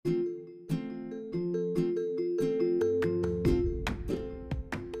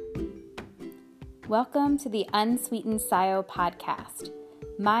Welcome to the Unsweetened SIO podcast.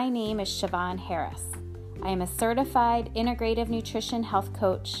 My name is Siobhan Harris. I am a certified integrative nutrition health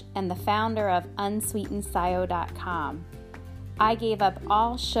coach and the founder of unsweetenedscio.com. I gave up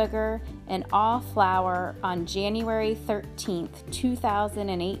all sugar and all flour on January 13th,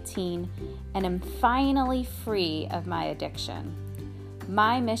 2018, and am finally free of my addiction.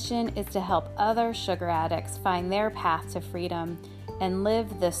 My mission is to help other sugar addicts find their path to freedom and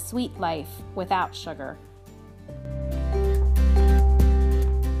live the sweet life without sugar.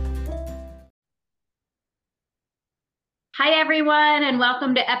 Hi, everyone, and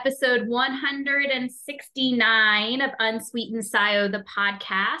welcome to episode 169 of Unsweetened SIO, the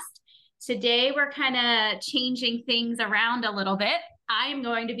podcast. Today, we're kind of changing things around a little bit. I'm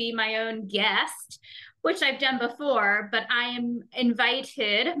going to be my own guest, which I've done before, but I am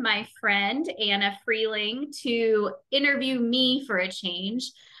invited my friend Anna Freeling to interview me for a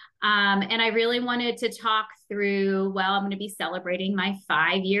change. And I really wanted to talk through, I'm going to be celebrating my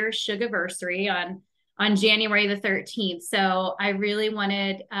 5-year sugarversary on January the 13th. So I really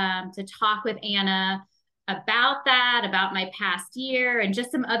wanted to talk with Anna about that, about my past year, and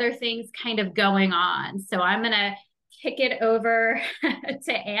just some other things kind of going on. So I'm going to kick it over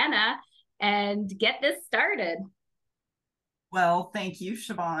to Anna and get this started. Well, thank you,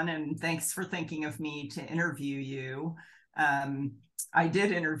 Siobhan, and thanks for thinking of me to interview you. I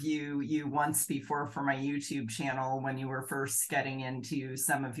did interview you once before for my YouTube channel when you were first getting into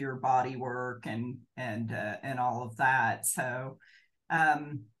some of your body work and all of that. So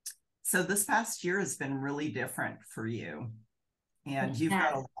this past year has been really different for you, and you've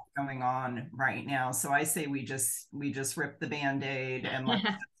got a lot going on right now. So I say we just rip the Band-Aid and let's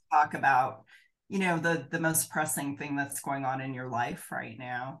talk about, the most pressing thing that's going on in your life right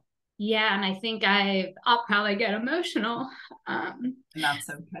now. Yeah, and I think I'll probably get emotional. And that's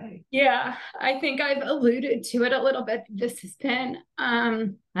okay. Yeah, I think I've alluded to it a little bit. This has been a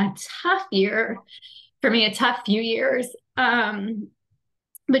tough year for me, a tough few years.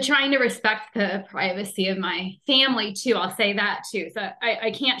 But trying to respect the privacy of my family too. I'll say that too. So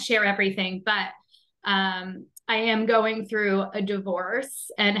I can't share everything, but I am going through a divorce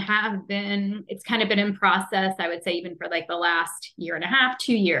and it's kind of been in process, I would say, even for like the last year and a half,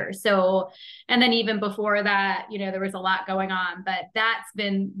 2 years. So, and then even before that, there was a lot going on, but that's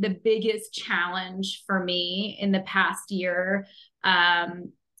been the biggest challenge for me in the past year.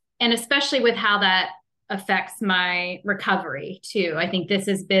 And especially with how that affects my recovery too. I think this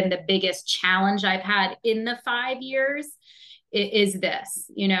has been the biggest challenge I've had in the 5 years is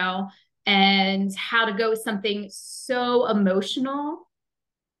this, and how to go something so emotional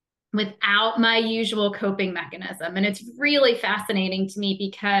without my usual coping mechanism. And it's really fascinating to me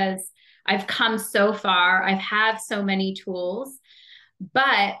because I've come so far. I've had so many tools.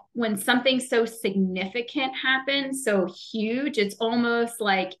 But when something so significant happens, so huge, it's almost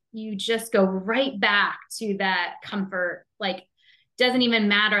like you just go right back to that comfort. Like, doesn't even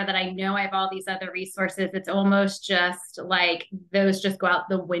matter that I know I have all these other resources. It's almost just like those just go out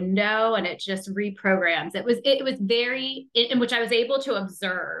the window and it just reprograms. It was very, in which I was able to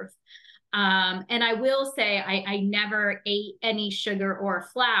observe. And I will say I never ate any sugar or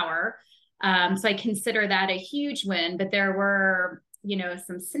flour. So I consider that a huge win, but there were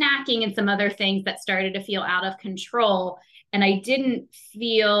some snacking and some other things that started to feel out of control. And I didn't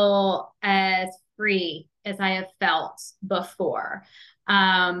feel as free as I have felt before,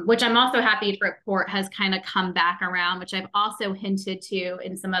 which I'm also happy to report has kind of come back around, which I've also hinted to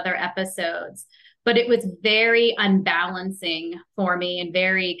in some other episodes. But it was very unbalancing for me and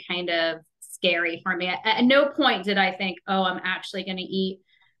very kind of scary for me. At no point did I think, oh, I'm actually going to eat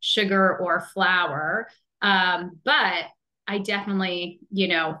sugar or flour. But I definitely,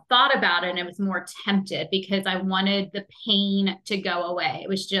 thought about it and I was more tempted because I wanted the pain to go away. It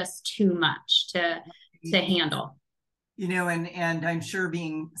was just too much to handle. And I'm sure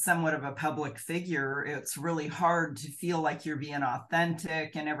being somewhat of a public figure, it's really hard to feel like you're being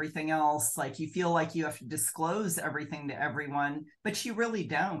authentic and everything else. Like you feel like you have to disclose everything to everyone, but you really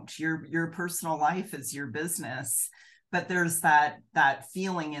don't. Your personal life is your business. But there's that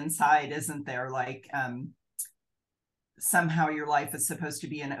feeling inside, isn't there? Like, somehow your life is supposed to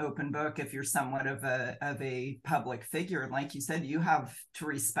be an open book if you're somewhat of a public figure. And like you said, you have to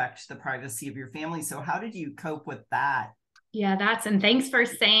respect the privacy of your family. So how did you cope with that? Yeah, and thanks for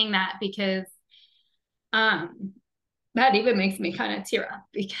saying that, because that even makes me kind of tear up,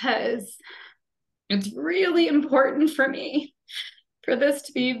 because it's really important for me for this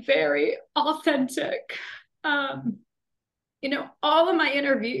to be very authentic. All of my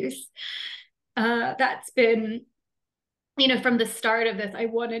interviews, that's been from the start of this, I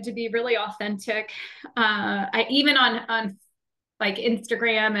wanted to be really authentic. I even on like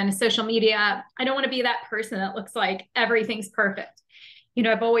Instagram and social media, I don't want to be that person that looks like everything's perfect.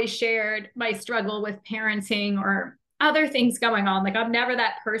 I've always shared my struggle with parenting or other things going on. Like I'm never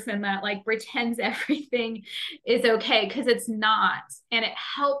that person that like pretends everything is okay, because it's not. And it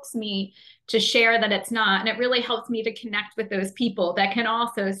helps me to share that it's not. And it really helps me to connect with those people that can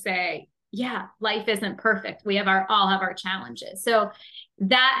also say, yeah, life isn't perfect. We all have our challenges. So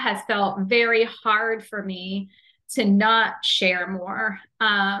that has felt very hard for me to not share more.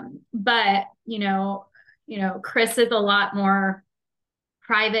 But Chris is a lot more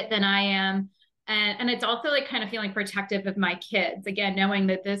private than I am. And it's also like kind of feeling protective of my kids, again, knowing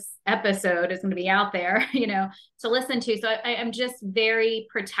that this episode is going to be out there, to listen to. So I am just very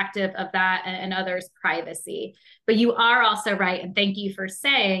protective of that and others' privacy. But you are also right. And thank you for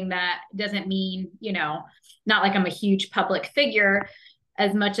saying that. Doesn't mean, not like I'm a huge public figure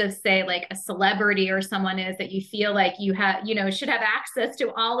as much as say like a celebrity or someone is, that you feel like you have, should have access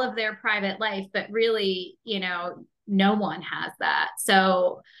to all of their private life, but really, no one has that.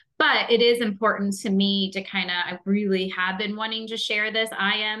 So, but it is important to me to I really have been wanting to share this.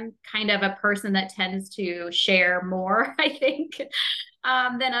 I am kind of a person that tends to share more, I think,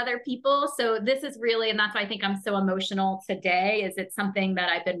 than other people. So this is really, and that's why I think I'm so emotional today, is it's something that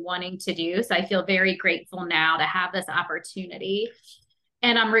I've been wanting to do. So I feel very grateful now to have this opportunity.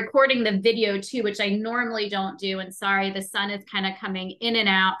 And I'm recording the video too, which I normally don't do. And sorry, the sun is kind of coming in and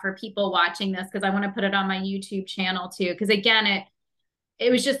out for people watching this, because I want to put it on my YouTube channel too. Because again, it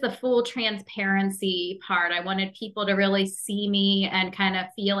was just the full transparency part. I wanted people to really see me and kind of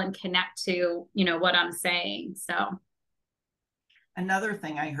feel and connect to, what I'm saying. So another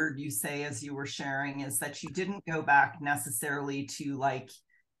thing I heard you say as you were sharing is that you didn't go back necessarily to like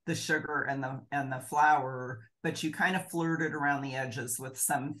the sugar and the flour, but you kind of flirted around the edges with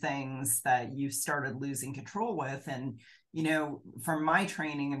some things that you started losing control with. And from my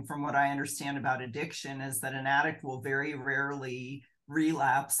training and from what I understand about addiction is that an addict will very rarely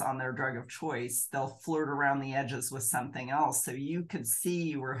relapse on their drug of choice. They'll flirt around the edges with something else. So you could see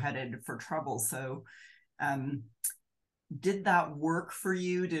you were headed for trouble. So did that work for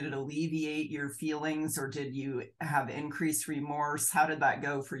you? Did it alleviate your feelings, or did you have increased remorse? How did that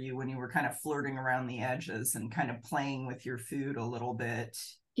go for you when you were kind of flirting around the edges and kind of playing with your food a little bit?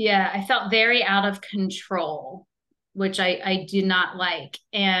 Yeah, I felt very out of control, which I do not like.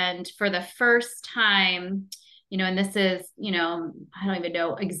 And for the first time, and this is, I don't even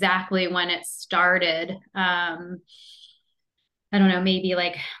know exactly when it started. I don't know, maybe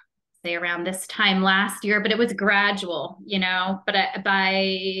like say around this time last year, but it was gradual, but by,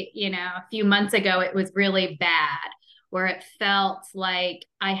 a few months ago, it was really bad, where it felt like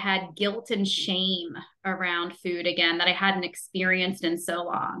I had guilt and shame around food again that I hadn't experienced in so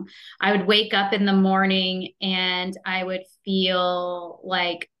long. I would wake up in the morning and I would feel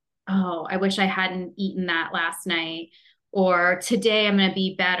like, oh, I wish I hadn't eaten that last night, or today I'm going to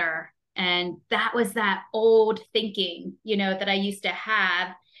be better. And that was that old thinking, that I used to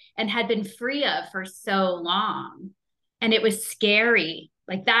have and had been free of for so long. And it was scary.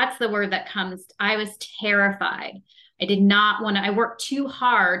 Like that's the word that comes. I was terrified. I did not want to, I worked too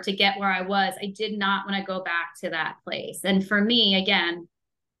hard to get where I was. I did not want to go back to that place. And for me, again,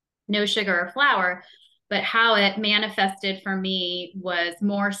 no sugar or flour, but how it manifested for me was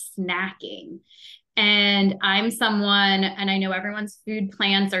more snacking. And I'm someone, and I know everyone's food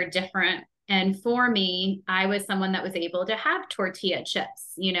plans are different. And for me, I was someone that was able to have tortilla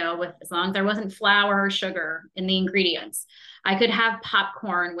chips, with as long as there wasn't flour or sugar in the ingredients. I could have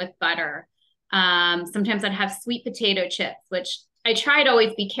popcorn with butter. Sometimes I'd have sweet potato chips, which I try to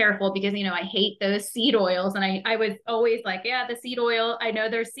always be careful because, I hate those seed oils. And I was always like, yeah, the seed oil, I know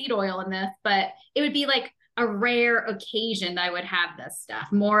there's seed oil in this, but it would be like a rare occasion that I would have this stuff,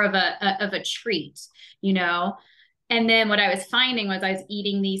 more of a treat, And then what I was finding was I was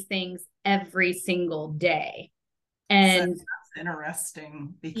eating these things every single day. And so that's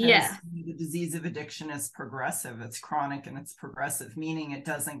interesting, because yeah, the disease of addiction is progressive. It's chronic and it's progressive, meaning it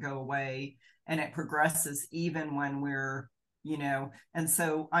doesn't go away, and it progresses even when we're, and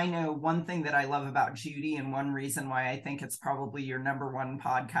so I know one thing that I love about Judy, and one reason why I think it's probably your number one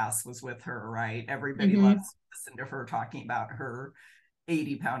podcast was with her, right? Everybody loves to listen to her talking about her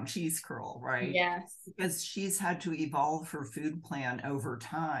 80-pound cheese curl, right? Yes. Because she's had to evolve her food plan over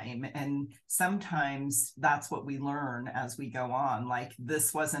time. And sometimes that's what we learn as we go on. Like,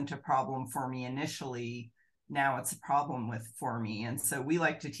 this wasn't a problem for me initially. Now it's a problem for me. And so we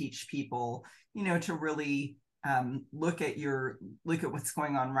like to teach people, to really look at what's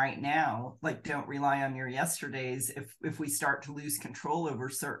going on right now. Like, don't rely on your yesterdays. If we start to lose control over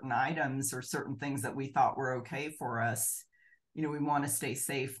certain items or certain things that we thought were okay for us, we want to stay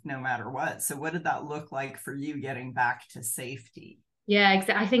safe no matter what. So what did that look like for you getting back to safety? Yeah,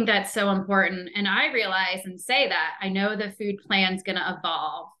 exactly. I think that's so important. And I realize and say that I know the food plan's going to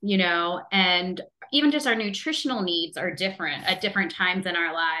evolve, and even just our nutritional needs are different at different times in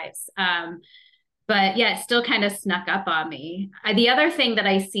our lives. But yeah, it still kind of snuck up on me. The other thing that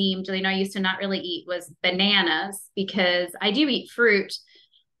I used to not really eat was bananas, because I do eat fruit,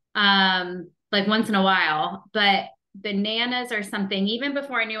 like once in a while, but bananas are something, even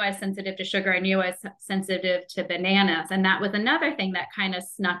before I knew I was sensitive to sugar, I knew I was sensitive to bananas. And that was another thing that kind of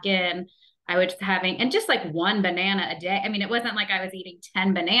snuck in. I was having, and just like one banana a day. I mean, it wasn't like I was eating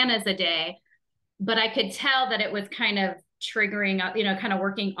 10 bananas a day, but I could tell that it was kind of triggering up, kind of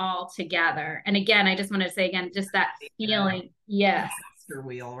working all together. And again, I just want to say again, just that feeling. Yes. Hamster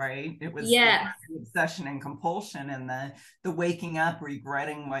wheel, right? It was yes. the obsession and compulsion, and the waking up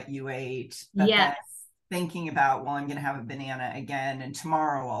regretting what you ate. Yes. Thinking about, well, I'm going to have a banana again, and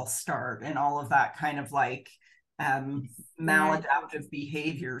tomorrow I'll start, and all of that kind of like maladaptive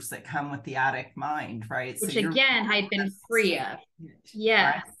behaviors that come with the addict mind, right? Which again, I'd been free of.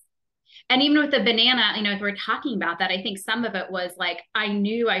 Yes. Right? And even with the banana, if we're talking about that, I think some of it was like, I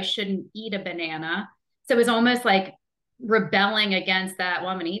knew I shouldn't eat a banana. So it was almost like rebelling against that. Well,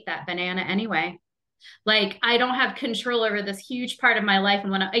 I'm going to eat that banana anyway. Like, I don't have control over this huge part of my life.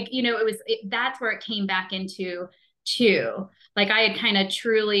 And when that's where it came back into too. Like, I had kind of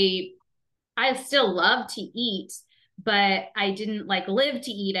I still love to eat, but I didn't like live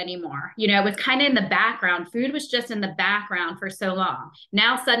to eat anymore. It was kind of in the background. Food was just in the background for so long.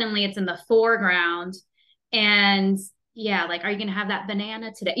 Now suddenly it's in the foreground. And yeah, like, are you going to have that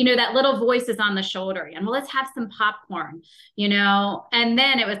banana today? That little voice is on the shoulder again. Well, let's have some popcorn, and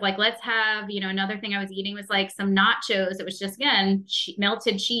then it was like, let's have, another thing I was eating was like some nachos. It was just, again,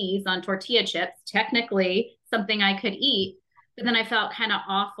 melted cheese on tortilla chips, technically something I could eat. But then I felt kind of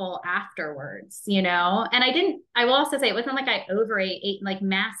awful afterwards, and I will also say it wasn't like I ate like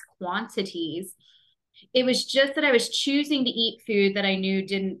mass quantities. It was just that I was choosing to eat food that I knew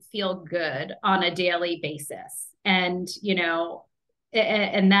didn't feel good on a daily basis. And,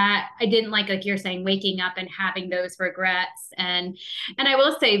 and that I didn't like you're saying, waking up and having those regrets. And I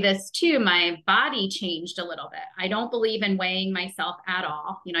will say this too, my body changed a little bit. I don't believe in weighing myself at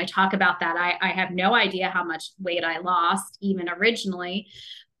all. I talk about that. I have no idea how much weight I lost even originally,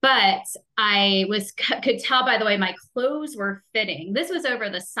 but I could tell by the way my clothes were fitting. This was over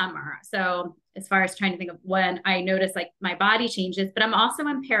the summer. So as far as trying to think of when I noticed like my body changes, but I'm also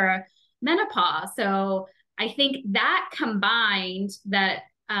in perimenopause. So I think that combined that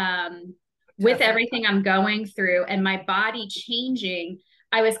with everything I'm going through and my body changing,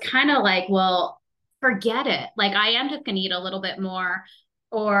 I was kind of like, well, forget it. Like, I am just going to eat a little bit more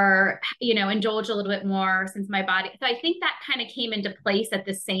or, indulge a little bit more since my body. So I think that kind of came into place at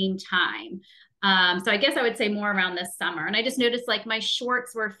the same time. So I guess I would say more around this summer. And I just noticed like my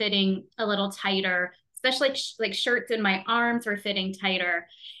shorts were fitting a little tighter, especially like shirts in my arms were fitting tighter.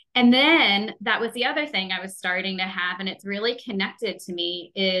 And then that was the other thing I was starting to have, and it's really connected to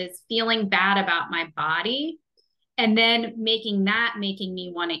me, is feeling bad about my body and then making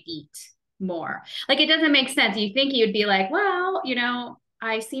me want to eat more. Like, it doesn't make sense. You think you'd be like, well,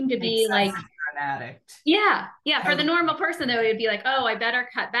 I seem to be like an addict. Yeah. Yeah. For the normal person though, it'd be like, oh, I better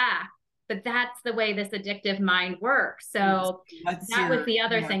cut back. But that's the way this addictive mind works. So that was the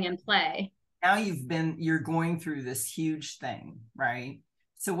other thing in play. Now you're going through this huge thing, right?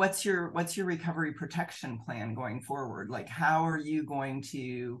 So what's your recovery protection plan going forward? Like, how are you going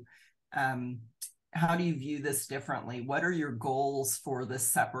to, how do you view this differently? What are your goals for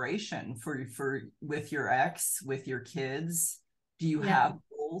this separation with your ex, with your kids? Do you have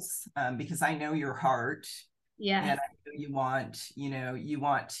goals? Because I know your heart. Yeah. And I know you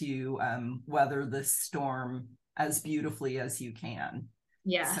want to weather this storm as beautifully as you can.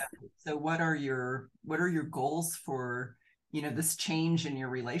 Yeah. So what are your goals for, this change in your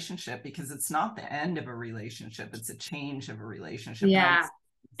relationship? Because it's not the end of a relationship, it's a change of a relationship. Yeah.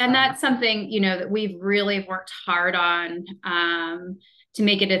 And that's something, that we've really worked hard on to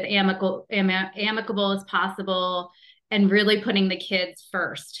make it as amicable as possible, and really putting the kids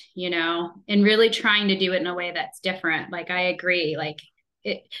first, and really trying to do it in a way that's different. Like, I agree. Like,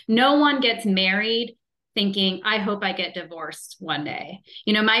 no one gets married thinking, I hope I get divorced one day.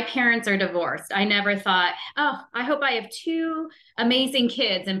 My parents are divorced. I never thought, oh, I hope I have 2 amazing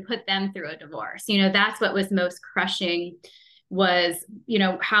kids and put them through a divorce. That's what was most crushing was,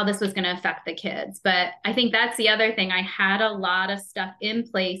 how this was going to affect the kids. But I think that's the other thing. I had a lot of stuff in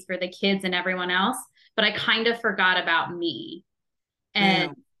place for the kids and everyone else, but I kind of forgot about me.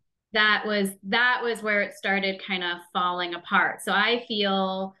 And Boom. that was where it started kind of falling apart. So I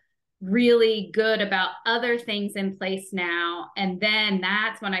feel really good about other things in place now. And then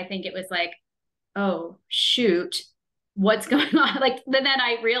that's when I think it was like, oh, shoot, what's going on? Like, then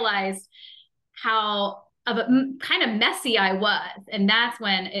I realized how of a kind of messy I was. And that's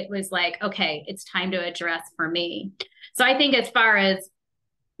when it was like, okay, it's time to address for me. So I think as far as,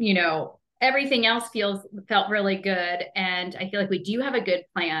 everything else felt really good. And I feel like we do have a good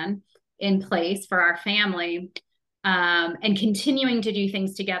plan in place for our family. And continuing to do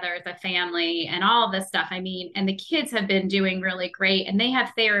things together as a family and all of this stuff. I mean, and the kids have been doing really great and they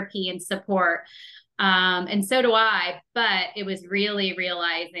have therapy and support. And so do I, but it was really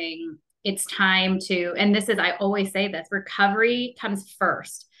realizing it's time to, and this is, I always say this, recovery comes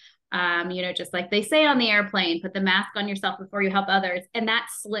first. Just like they say on the airplane, put the mask on yourself before you help others. And that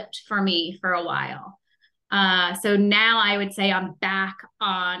slipped for me for a while. So now I would say I'm back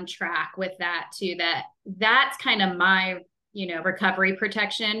on track with that too, that's kind of my, recovery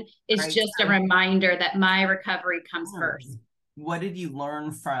protection is Right. just a reminder that my recovery comes first. What did you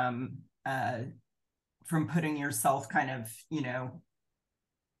learn from putting yourself kind of,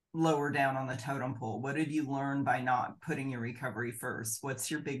 lower down on the totem pole? What did you learn by not putting your recovery first? What's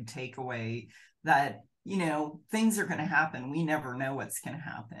your big takeaway that, things are going to happen. We never know what's going to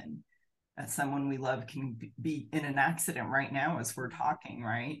happen. Someone we love can be in an accident right now as we're talking,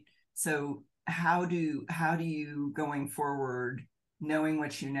 right? So how do you going forward, knowing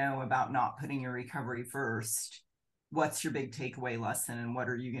what you know about not putting your recovery first, what's your big takeaway lesson and what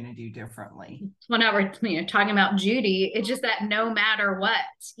are you going to do differently? Well, now we're talking about Judy. It's just that no matter what,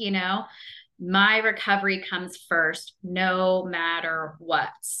 my recovery comes first, no matter what.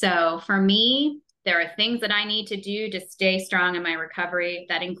 So for me, there are things that I need to do to stay strong in my recovery.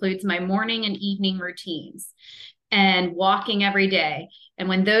 That includes my morning and evening routines and walking every day. And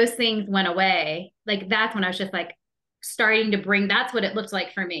when those things went away, like that's when I was just like, starting to bring, that's what it looked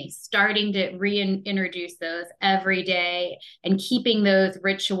like for me, starting to reintroduce those every day and keeping those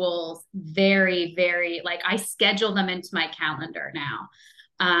rituals very, very, like I schedule them into my calendar now.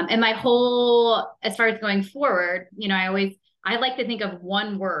 And my whole, as far as going forward, I like to think of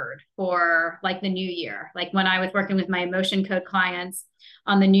one word for like the new year. Like when I was working with my emotion code clients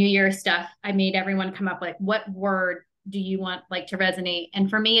on the new year stuff, I made everyone come up with what word do you want like to resonate?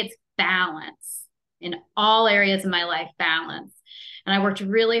 And for me, it's balance. In all areas of my life, balance. And I worked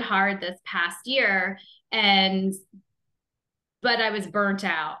really hard this past year but I was burnt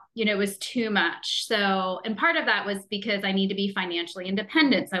out. It was too much. So, and part of that was because I need to be financially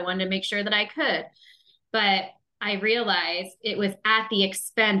independent. So I wanted to make sure that I could. But I realized it was at the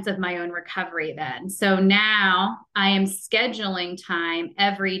expense of my own recovery then. So now I am scheduling time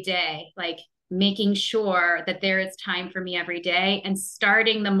every day, like making sure that there is time for me every day, and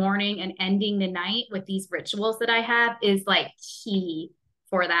starting the morning and ending the night with these rituals that I have is like key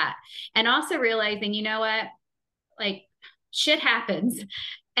for that. And also realizing, you know what, like shit happens.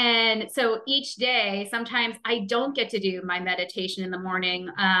 And so each day, sometimes I don't get to do my meditation in the morning.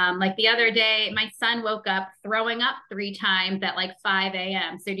 Like the other day, my son woke up throwing up 3 times at like 5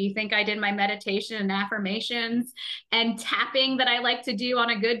 a.m. So do you think I did my meditation and affirmations and tapping that I like to do on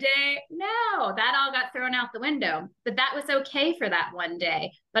a good day? No, that all got thrown out the window. But that was okay for that one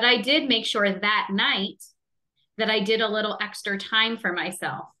day. But I did make sure that night that I did a little extra time for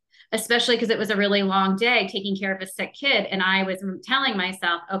myself, especially because it was a really long day taking care of a sick kid. And I was telling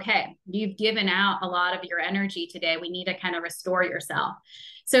myself, okay, you've given out a lot of your energy today. We need to kind of restore yourself.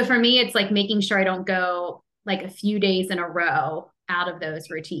 So for me, it's like making sure I don't go like a few days in a row out of those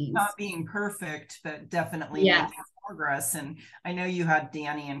routines. Not being perfect, but definitely making progress. And I know you had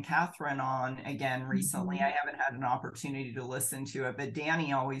Danny and Catherine on again recently. I haven't had an opportunity to listen to it, but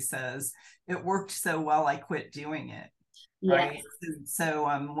Danny always says, it worked so well, I quit doing it. Right. So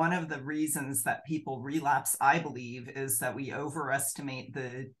one of the reasons that people relapse, I believe, is that we overestimate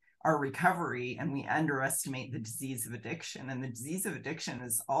our recovery and we underestimate the disease of addiction. And the disease of addiction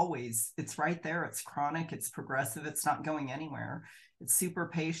is always, it's right there. It's chronic, it's progressive, it's not going anywhere. It's super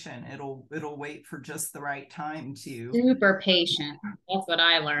patient. It'll wait for just the right time to. Super patient. That's what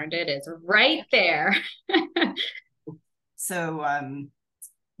I learned. It is right there. So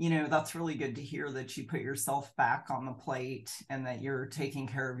that's really good to hear that you put yourself back on the plate and that you're taking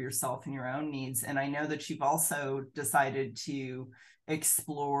care of yourself and your own needs. And I know that you've also decided to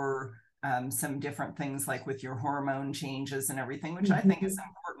explore some different things like with your hormone changes and everything, which I think is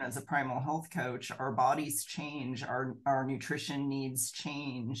important as a primal health coach. Our bodies change, our nutrition needs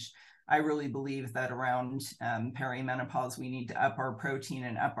change. I really believe that around perimenopause, we need to up our protein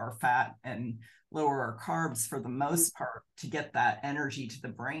and up our fat and lower our carbs for the most part to get that energy to the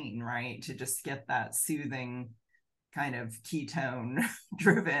brain, right? To just get that soothing kind of ketone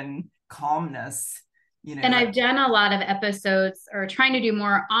driven calmness. And I've done a lot of episodes or trying to do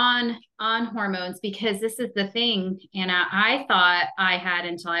more on hormones, because this is the thing, Anna, I thought I had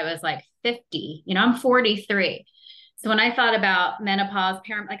until I was like 50. I'm 43. So when I thought about menopause,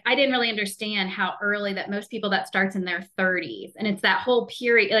 like I didn't really understand how early that most people that starts in their 30s. And it's that whole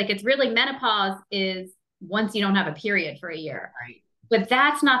period, like it's really menopause is once you don't have a period for a year. Right. But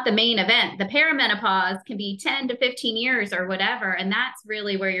that's not the main event. The perimenopause can be 10 to 15 years or whatever. And that's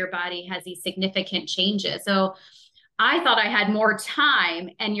really where your body has these significant changes. So I thought I had more time.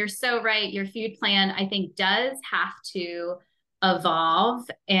 And you're so right. Your food plan, I think, does have to evolve.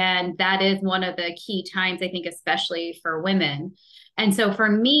 And that is one of the key times, I think, especially for women. And so for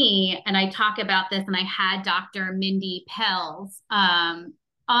me, and I talk about this, and I had Dr. Mindy Pelz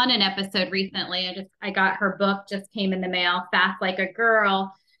on an episode recently. I got her book, just came in the mail, Fast Like a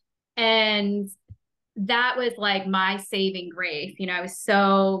Girl. And that was like my saving grace. I was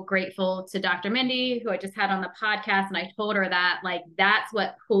so grateful to Dr. Mindy, who I just had on the podcast. And I told her that like, that's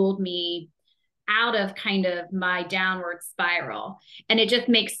what pulled me out of kind of my downward spiral. And it just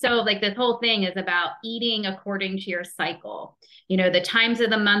makes so like this whole thing is about eating according to your cycle. The times of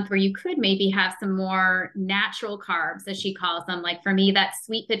the month where you could maybe have some more natural carbs, as she calls them. Like for me, that's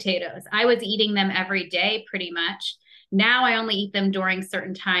sweet potatoes. I was eating them every day pretty much. Now I only eat them during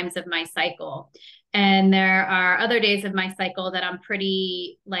certain times of my cycle. And there are other days of my cycle that I'm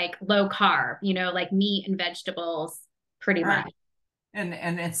pretty like low carb, like meat and vegetables pretty much.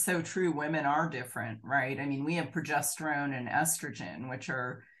 And it's so true. Women are different, right? I mean, we have progesterone and estrogen, which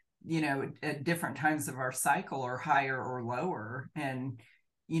are, at different times of our cycle are higher or lower. And,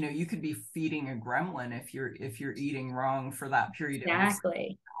 you could be feeding a gremlin if you're eating wrong for that period.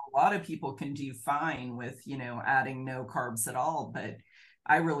 Exactly. A lot of people can do fine with, adding no carbs at all. But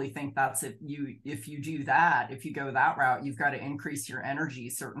I really think that's if you do that, if you go that route, you've got to increase your energy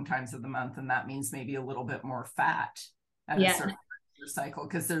certain times of the month. And that means maybe a little bit more fat at a certain cycle,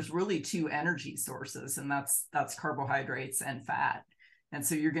 because there's really two energy sources, and that's carbohydrates and fat. And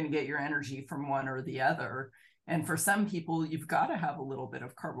so you're going to get your energy from one or the other. And for some people, you've got to have a little bit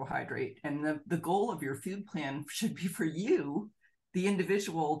of carbohydrate. And the goal of your food plan should be for you, the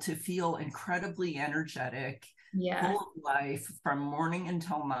individual, to feel incredibly energetic, full of life from morning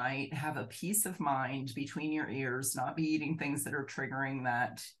until night, have a peace of mind between your ears, not be eating things that are triggering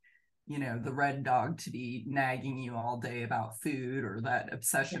that, the red dog to be nagging you all day about food, or that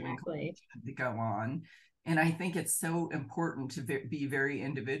obsession to go on. And I think it's so important to be very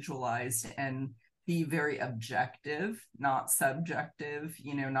individualized and be very objective, not subjective,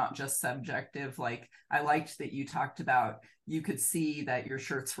 not just subjective. Like I liked that you talked about, you could see that your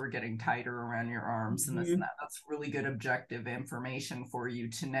shirts were getting tighter around your arms and this and that. That's really good objective information for you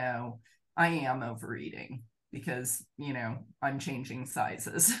to know I am overeating because, I'm changing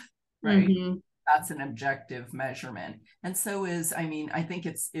sizes. Right. That's an objective measurement. And so I think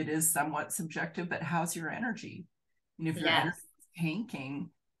it is somewhat subjective, but how's your energy? If your energy is tanking,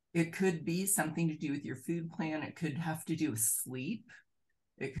 it could be something to do with your food plan. It could have to do with sleep.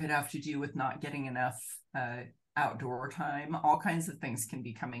 It could have to do with not getting enough outdoor time. All kinds of things can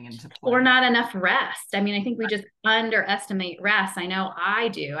be coming into play. Or not enough rest. I think we just underestimate rest. I know I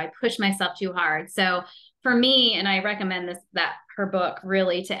do. I push myself too hard. So for me, and I recommend her book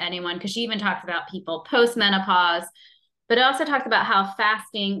really to anyone, because she even talks about people post-menopause, but it also talks about how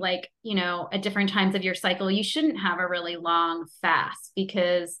fasting, like, at different times of your cycle, you shouldn't have a really long fast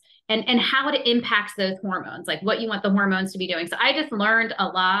because, and how it impacts those hormones, like what you want the hormones to be doing. So I just learned a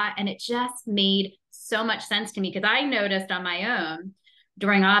lot, and it just made so much sense to me, because I noticed on my own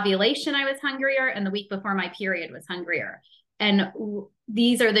during ovulation, I was hungrier, and the week before my period was hungrier. And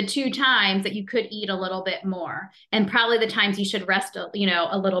these are the two times that you could eat a little bit more, and probably the times you should rest, a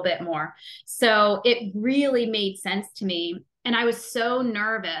little bit more. So it really made sense to me. And I was so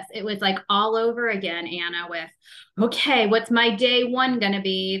nervous. It was like all over again, Anna, with, okay, what's my day one going to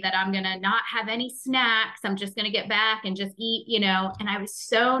be that I'm going to not have any snacks? I'm just going to get back and just eat, and I was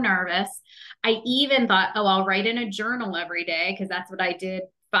so nervous. I even thought, oh, I'll write in a journal every day, because that's what I did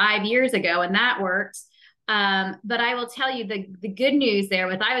 5 years ago, and that worked. But I will tell you the good news there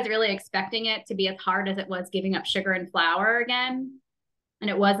was I was really expecting it to be as hard as it was giving up sugar and flour again. And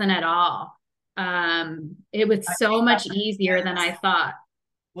it wasn't at all. It was so much easier than I thought.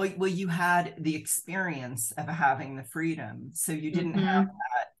 Well, you had the experience of having the freedom. So you didn't have Mm-hmm.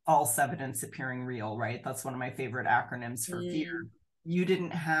 that false evidence appearing real, right? That's one of my favorite acronyms for fear. You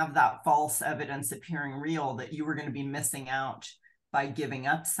didn't have that false evidence appearing real that you were going to be missing out by giving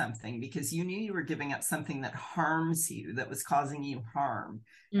up something, because you knew you were giving up something that harms you, that was causing you harm.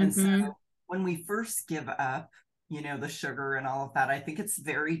 And so Mm-hmm. when we first give up, you know, the sugar and all of that, I think it's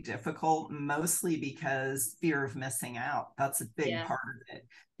very difficult, mostly because fear of missing out. That's a big Yeah. part of it.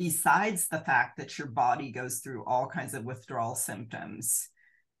 Besides the fact that your body goes through all kinds of withdrawal symptoms.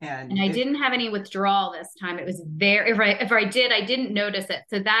 And I didn't have any withdrawal this time. It was very, if I did, I didn't notice it.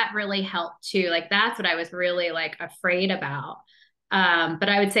 So that really helped too. Like that's what I was really like afraid about. But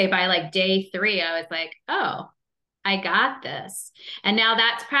I would say by like day 3, I was like, oh, I got this. And now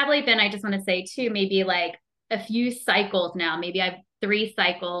that's probably been, I just want to say too, maybe like a few cycles now. Maybe I've 3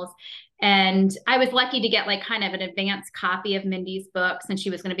 cycles. And I was lucky to get like kind of an advanced copy of Mindy's book since she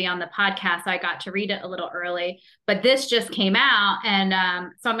was going to be on the podcast. So I got to read it a little early, but this just came out.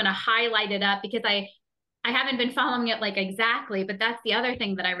 And so I'm going to highlight it up because I haven't been following it like exactly, but that's the other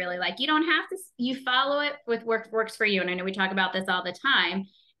thing that I really like. You don't have to, you follow it with what works for you. And I know we talk about this all the time.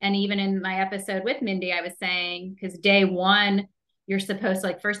 And even in my episode with Mindy, I was saying, because day 1, you're supposed to,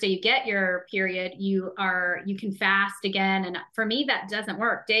 like, first day you get your period, you can fast again. And for me, that doesn't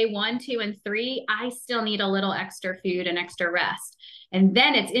work. Day 1, 2, and 3, I still need a little extra food and extra rest. And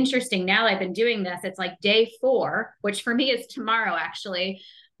then it's interesting. Now I've been doing this. It's like day 4, which for me is tomorrow, actually.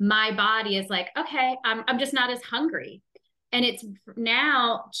 My body is like, okay, I'm just not as hungry. And it's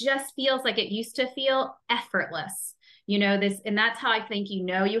now just feels like it used to feel effortless. You know, this, and that's how I think, you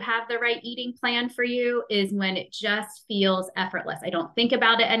know, you have the right eating plan for you is when it just feels effortless. I don't think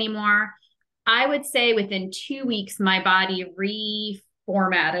about it anymore. I would say within 2 weeks, my body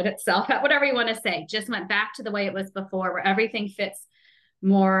reformatted itself, whatever you want to say, just went back to the way it was before, where everything fits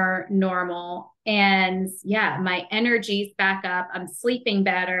more normal. And yeah, my energy's back up. I'm sleeping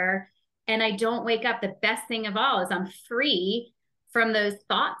better and I don't wake up. The best thing of all is I'm free from those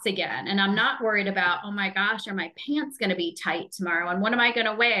thoughts again. And I'm not worried about, oh my gosh, are my pants going to be tight tomorrow? And what am I going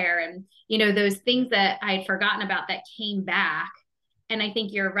to wear? And, you know, those things that I'd forgotten about that came back. And I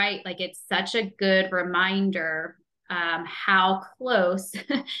think you're right. Like it's such a good reminder how close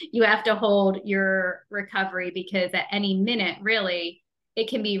you have to hold your recovery, because at any minute, really, it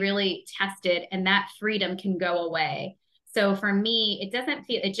can be really tested and that freedom can go away. So for me, it doesn't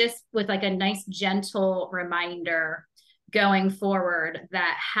feel, it just was like a nice, gentle reminder going forward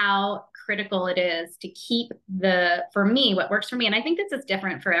that how critical it is to keep for me, what works for me. And I think this is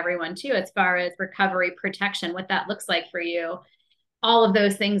different for everyone too, as far as recovery protection, what that looks like for you, all of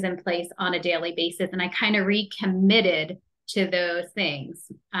those things in place on a daily basis. And I kind of recommitted to those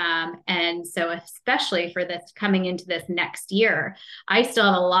things. And so especially for this coming into this next year, I still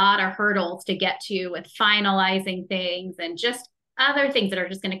have a lot of hurdles to get to with finalizing things and just other things that are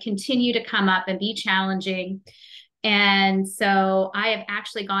just going to continue to come up and be challenging. And so I have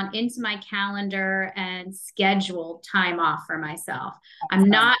actually gone into my calendar and scheduled time off for myself. I'm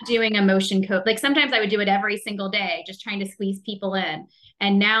not doing emotion code. Like sometimes I would do it every single day, just trying to squeeze people in.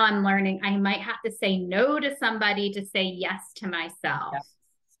 And now I'm learning I might have to say no to somebody to say yes to myself. Yep.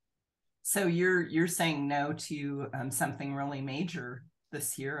 So you're saying no to something really major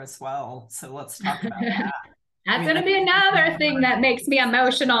this year as well. So let's talk about that. That's going to be another thing that makes me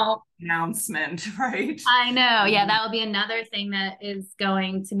emotional. Announcement, right? I know. Yeah, that will be another thing that is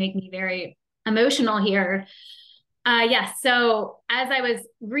going to make me very emotional here. Yes. So as I was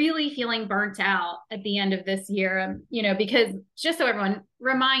really feeling burnt out at the end of this year, you know, because just so everyone,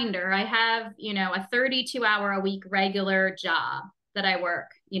 reminder, I have, you know, a 32-hour-a-week regular job that I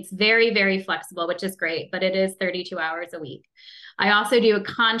work. It's very, very flexible, which is great, but it is 32 hours a week. I also do a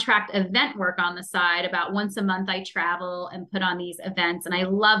contract event work on the side. About once a month, I travel and put on these events. And I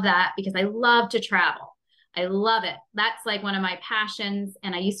love that because I love to travel. I love it. That's like one of my passions.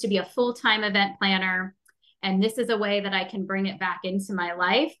 And I used to be a full-time event planner. And this is a way that I can bring it back into my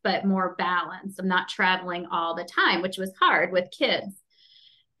life, but more balanced. I'm not traveling all the time, which was hard with kids.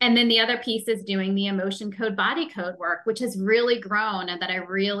 And then the other piece is doing the emotion code, body code work, which has really grown and that I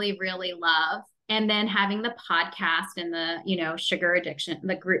really, really love. And then having the podcast and the, you know, sugar addiction,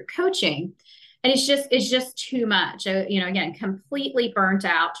 the group coaching. And it's just too much, you know, again, completely burnt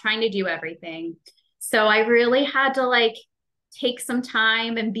out, trying to do everything. So I really had to like take some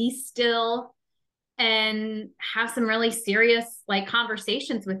time and be still and have some really serious like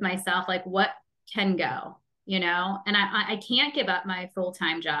conversations with myself, like what can go, you know, and I can't give up my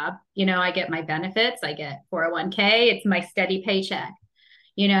full-time job. You know, I get my benefits, I get 401k, it's my steady paycheck.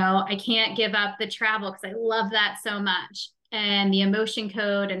 You know, I can't give up the travel because I love that so much. and the emotion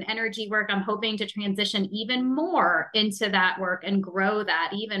code and energy work. I'm hoping to transition even more into that work and grow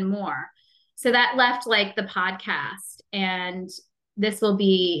that even more. So that left like the podcast, and this will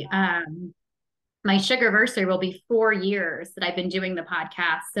be my Sugarversary will be 4 years that I've been doing the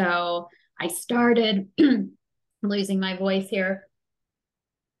podcast. So I started losing my voice here.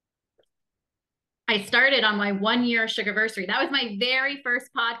 I started on my 1-year Sugarversary. That was my very first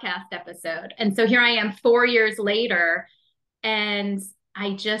podcast episode. And so here I am 4 years later. And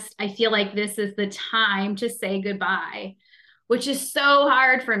I feel like this is the time to say goodbye, which is so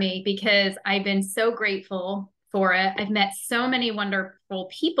hard for me because I've been so grateful for it. I've met so many wonderful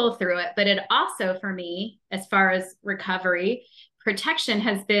people through it, but it also, for me, as far as recovery, protection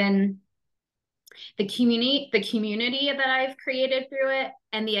has been the community that I've created through it,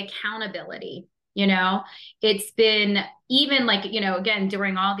 and the accountability. It's been, even like, again,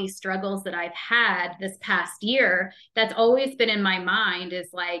 during all these struggles that I've had this past year, that's always been in my mind,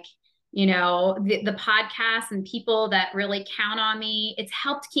 is like, the podcast and people that really count on me. It's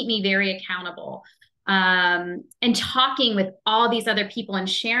helped keep me very accountable. And talking with all these other people and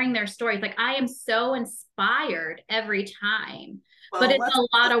sharing their stories. Like, I am so inspired every time, but it's a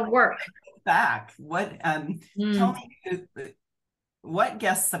lot of work. Back. Tell me, what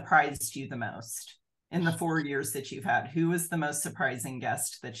guest surprised you the most in the 4 years that you've had? Who was the most surprising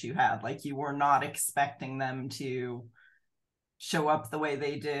guest that you had? Like, you were not expecting them to show up the way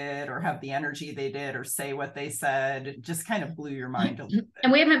they did, or have the energy they did, or say what they said. It just kind of blew your mind a little bit.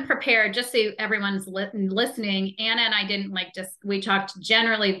 And we haven't prepared, just so everyone's listening. Anna and I didn't we talked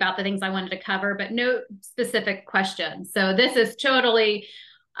generally about the things I wanted to cover, but no specific questions. So this is totally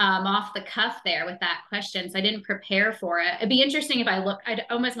off the cuff there with that question. So I didn't prepare for it. It'd be interesting if I'd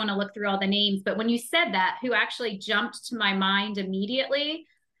almost want to look through all the names, but when you said that, who actually jumped to my mind immediately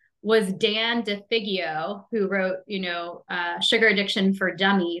was Dan DeFigio, who wrote, Sugar Addiction for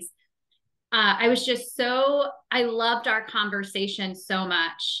Dummies. I loved our conversation so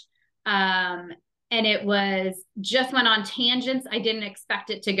much. And it just went on tangents I didn't expect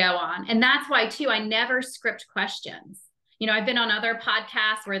it to go on. And that's why too, I never script questions. I've been on other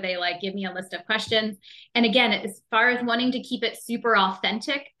podcasts where they give me a list of questions. And again, as far as wanting to keep it super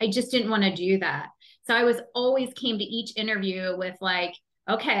authentic, I just didn't want to do that. So I always came to each interview with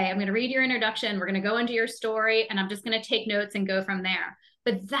okay, I'm going to read your introduction. We're going to go into your story, and I'm just going to take notes and go from there.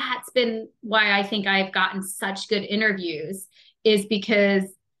 But that's been why I think I've gotten such good interviews, is because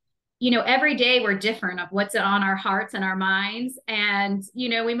every day we're different of what's on our hearts and our minds. And,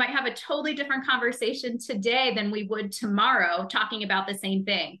 we might have a totally different conversation today than we would tomorrow talking about the same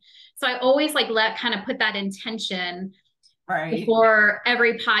thing. So I always kind of put that intention before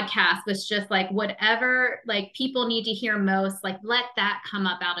every podcast, was just whatever people need to hear most, let that come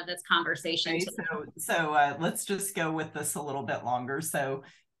up out of this conversation. Okay, so let's just go with this a little bit longer. So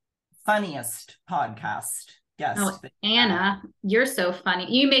funniest podcast guest. Oh, Anna, you're so funny.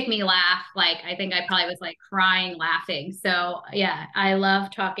 You make me laugh. I think I probably was crying laughing. So yeah, I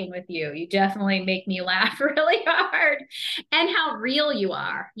love talking with you. You definitely make me laugh really hard. And how real you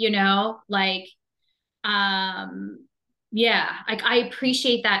are, yeah, I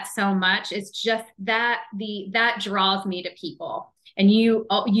appreciate that so much. It's just that that draws me to people. And you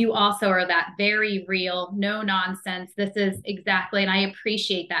also are that very real, no nonsense. This is exactly, and I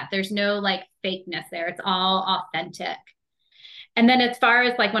appreciate that. There's no fakeness there. It's all authentic. And then as far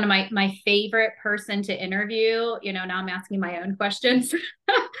as one of my favorite person to interview, now I'm asking my own questions,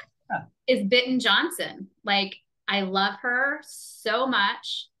 is Bitten Jonsson. I love her so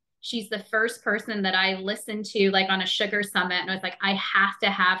much. She's the first person that I listened to on a sugar summit, and I was I have to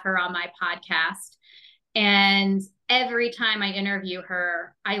have her on my podcast. And every time I interview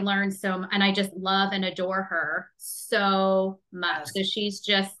her, I learn and I just love and adore her so much. So she's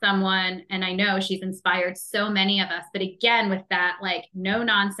just someone, and I know she's inspired so many of us, but again, with that no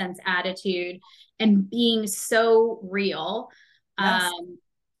nonsense attitude and being so real. Yes.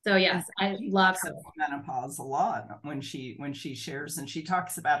 So yes, I love her. Menopause a lot when she shares, and she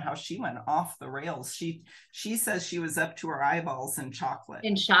talks about how she went off the rails. She says she was up to her eyeballs in chocolate.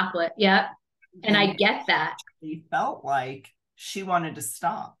 Yep. And I get that. She felt like she wanted to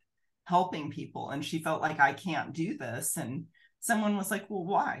stop helping people, and she felt like, I can't do this. And someone was like, well,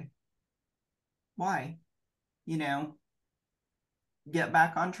 why? Get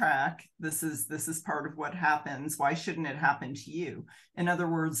back on track. This is part of what happens. Why shouldn't it happen to you? In other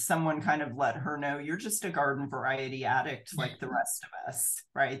words, someone kind of let her know, you're just a garden variety addict like the rest of us,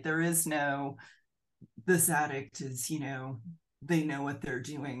 right? There is no, this addict is, they know what they're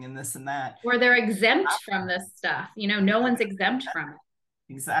doing and this and that. Or they're exempt from this stuff. No one's exempt from it.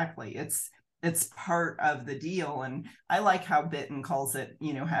 Exactly. it's part of the deal. And I like how Bitten calls it,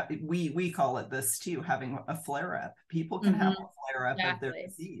 you know, we call it this too, having a flare up. People can have a flare up of their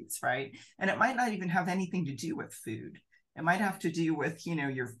disease, right? And it might not even have anything to do with food. It might have to do with, you know,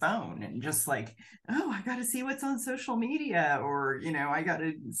 your phone and just like, oh, I got to see what's on social media, or, you know, I got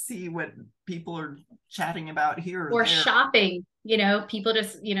to see what people are chatting about here or shopping. You know, people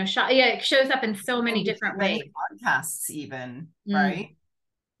just, you know, shop. Yeah, it shows up in so many different ways. Podcasts even, right?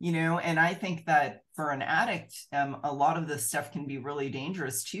 You know, and I think that for an addict, a lot of this stuff can be really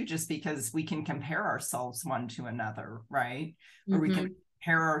dangerous too, just because we can compare ourselves one to another, right? Or we can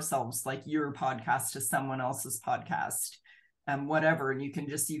compare ourselves, like your podcast to someone else's podcast, whatever. And you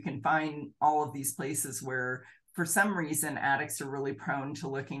can find all of these places where for some reason addicts are really prone to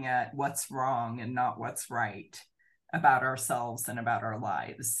looking at what's wrong and not what's right about ourselves and about our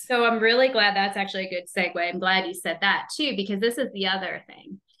lives. So I'm really glad that's actually a good segue. I'm glad you said that too, because this is the other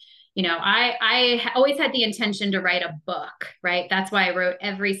thing. You know, I always had the intention to write a book, right? That's why I wrote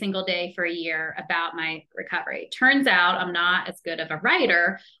every single day for a year about my recovery. Turns out I'm not as good of a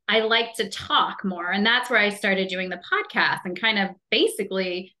writer. I like to talk more. And that's where I started doing the podcast and kind of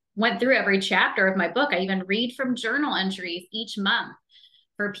basically went through every chapter of my book. I even read from journal entries each month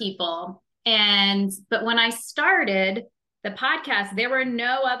for people. But when I started the podcast, there were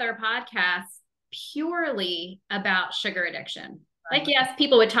no other podcasts purely about sugar addiction. Like, yes,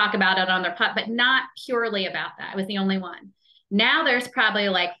 people would talk about it on their pod, but not purely about that. It was the only one. Now there's probably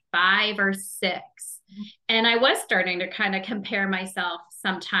like 5 or 6. And I was starting to kind of compare myself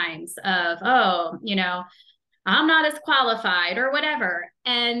sometimes of, oh, you know, I'm not as qualified or whatever.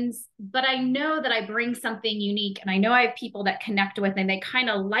 But I know that I bring something unique, and I know I have people that connect with, and they kind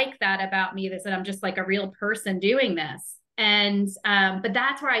of like that about me, that I'm just like a real person doing this. But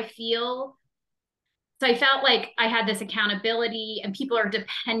that's where I feel. So I felt like I had this accountability and people are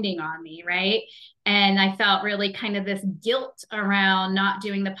depending on me, right? And I felt really kind of this guilt around not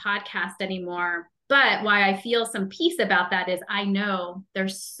doing the podcast anymore. But why I feel some peace about that is I know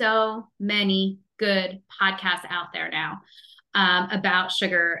there's so many good podcasts out there now about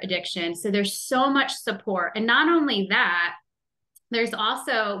sugar addiction. So there's so much support. And not only that, there's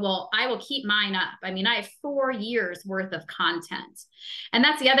also, well, I will keep mine up. I mean, I have 4 years worth of content. And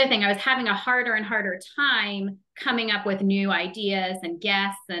that's the other thing. I was having a harder and harder time coming up with new ideas and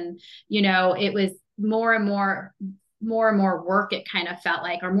guests. And, you know, it was more and more work, it kind of felt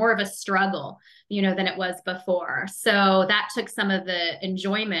like, or more of a struggle, you know, than it was before. So that took some of the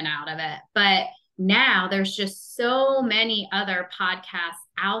enjoyment out of it. But now there's just so many other podcasts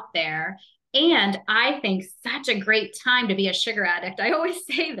out there. And I think such a great time to be a sugar addict. I always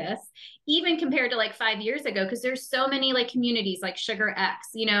say this, even compared to like 5 years ago, because there's so many like communities like Sugar X,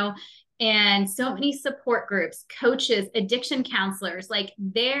 you know, and so many support groups, coaches, addiction counselors. Like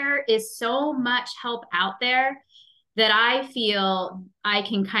there is so much help out there that I feel I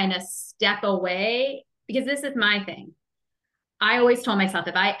can kind of step away, because this is my thing. I always told myself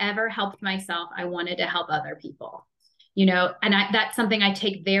if I ever helped myself, I wanted to help other people. You know, and that's something I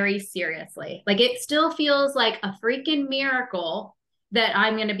take very seriously. Like it still feels like a freaking miracle that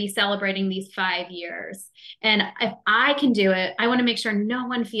I'm going to be celebrating these 5 years. And if I can do it, I want to make sure no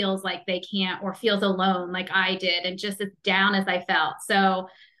one feels like they can't or feels alone like I did and just as down as I felt. So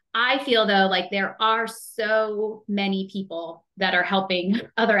I feel though, like there are so many people that are helping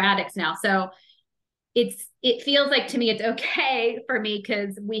other addicts now. So it feels like to me it's okay for me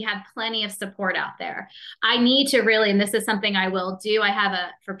because we have plenty of support out there. I need to really, and this is something I will do, I have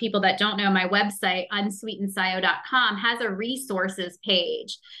for people that don't know, my website unsweetensio.com has a resources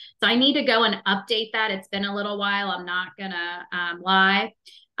page. So I need to go and update that. It's been a little while, I'm not gonna lie.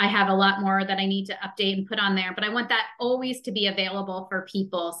 I have a lot more that I need to update and put on there, but I want that always to be available for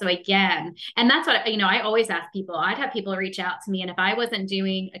people. So again, and that's what, you know, I always ask people, I'd have people reach out to me. And if I wasn't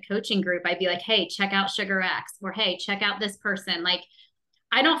doing a coaching group, I'd be like, hey, check out Sugar X, or hey, check out this person. Like,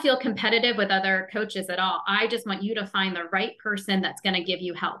 I don't feel competitive with other coaches at all. I just want you to find the right person that's going to give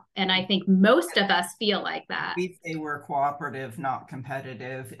you help. And I think most of us feel like that. We say we're cooperative, not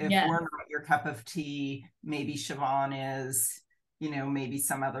competitive. If we're not your cup of tea, maybe Siobhan is, you know, maybe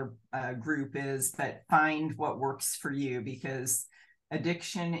some other group is, but find what works for you, because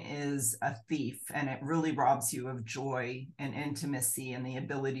addiction is a thief and it really robs you of joy and intimacy and the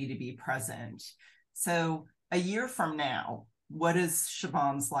ability to be present. So a year from now, what does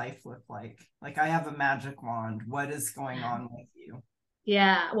Siobhan's life look like? Like, I have a magic wand. What is going on with you?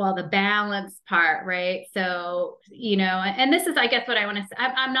 Yeah, well, the balance part, right? So, you know, and this is, I guess, what I want to say.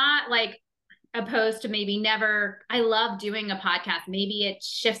 I'm not like opposed to maybe never, I love doing a podcast. Maybe it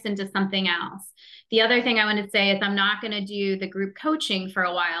shifts into something else, The other thing I want to say is I'm not going to do the group coaching for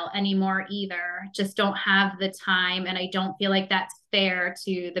a while anymore either. Just don't have the time. And I don't feel like that's fair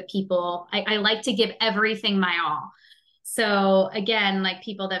to the people. I like to give everything my all. So again, like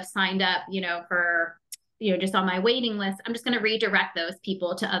people that have signed up, for, just on my waiting list, I'm just going to redirect those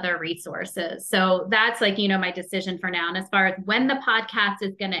people to other resources. So that's like, my decision for now. And as far as when the podcast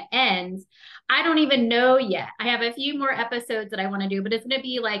is going to end, I don't even know yet. I have a few more episodes that I want to do, but it's going to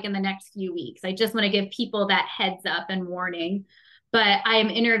be like in the next few weeks. I just want to give people that heads up and warning. But I am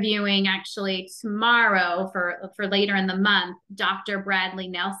interviewing actually tomorrow for later in the month, Dr. Bradley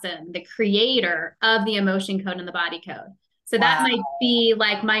Nelson, the creator of the Emotion Code and the Body Code. So that might be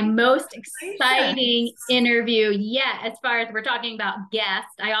like my most exciting interview yet, as far as we're talking about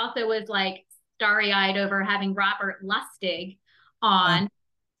guests. I also was like starry-eyed over having Robert Lustig on.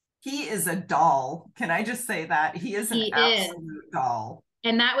 He is a doll. Can I just say that? He is an absolute doll.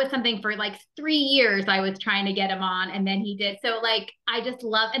 And that was something for like 3 years I was trying to get him on, and then he did. So like, I just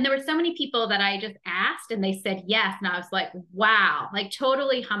love, and there were so many people that I just asked and they said yes. And I was like, wow, like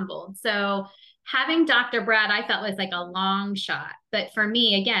totally humbled. So having Dr. Brad, I felt was like a long shot. But for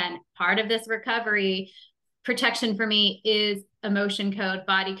me, again, part of this recovery protection for me is emotion code,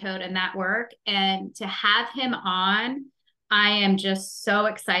 body code, and that work. And to have him on, I am just so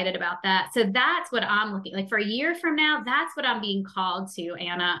excited about that. So that's what I'm looking like for a year from now. That's what I'm being called to,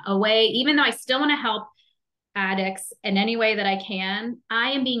 Anna, away, even though I still want to help addicts in any way that I can.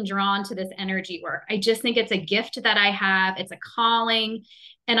 I am being drawn to this energy work. I just think it's a gift that I have. It's a calling.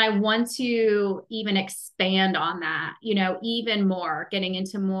 And I want to even expand on that, even more, getting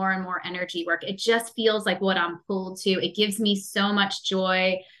into more and more energy work. It just feels like what I'm pulled to. It gives me so much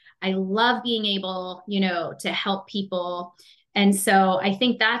joy. I love being able, to help people. And so I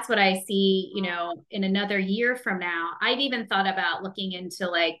think that's what I see, in another year from now. I've even thought about looking into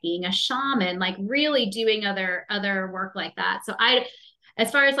like being a shaman, like really doing other work like that. So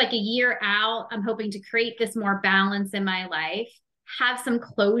as far as like a year out, I'm hoping to create this more balance in my life, have some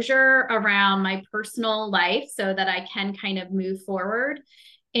closure around my personal life so that I can kind of move forward,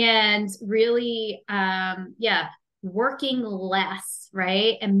 and really, working less,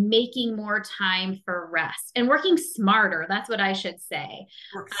 right? And making more time for rest and working smarter. That's what I should say.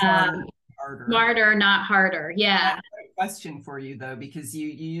 Work smarter, smarter, not harder. Yeah. I have a question for you though, because you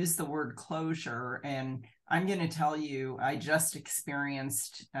use the word closure, and I'm going to tell you, I just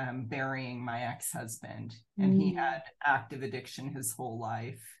experienced burying my ex-husband, and he had active addiction his whole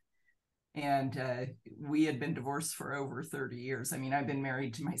life. And we had been divorced for over 30 years. I mean, I've been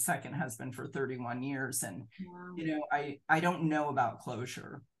married to my second husband for 31 years. And, I don't know about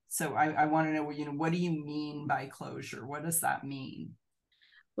closure. So I want to know, what do you mean by closure? What does that mean?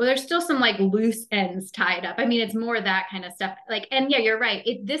 Well, there's still some like loose ends tied up. I mean, it's more that kind of stuff. Like, and yeah, you're right.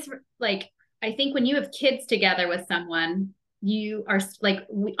 I think when you have kids together with someone, you are like,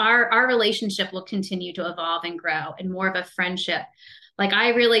 our relationship will continue to evolve and grow, and more of a friendship. Like, I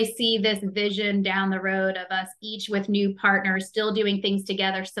really see this vision down the road of us each with new partners, still doing things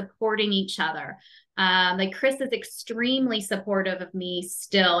together, supporting each other. Like Chris is extremely supportive of me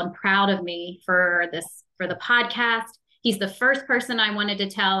still, and proud of me for the podcast. He's the first person I wanted to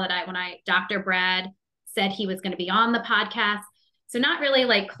tell that when Dr. Brad said he was going to be on the podcast. So not really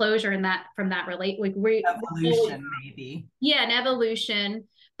like closure in that, from that evolution, maybe. Yeah, an evolution,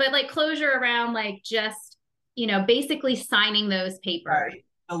 but like closure around like just, basically signing those papers. Right.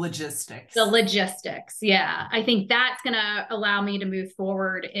 The logistics. Yeah. I think that's going to allow me to move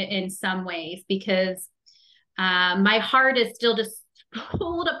forward in some ways, because my heart is still just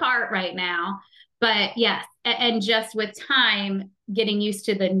pulled apart right now. But yes, and just with time, getting used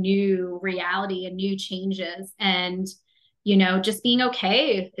to the new reality and new changes, and just being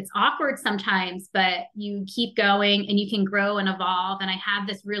okay. It's awkward sometimes, but you keep going and you can grow and evolve. And I have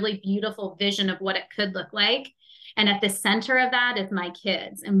this really beautiful vision of what it could look like. And at the center of that is my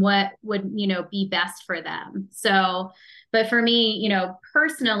kids and what would, be best for them. So, but for me,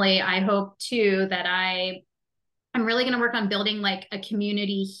 personally, I hope too that I'm really going to work on building like a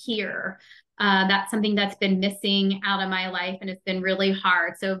community here. That's something that's been missing out of my life, and it's been really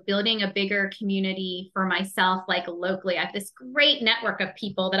hard. So building a bigger community for myself, like locally, I have this great network of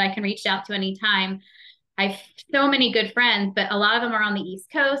people that I can reach out to anytime. I have so many good friends, but a lot of them are on the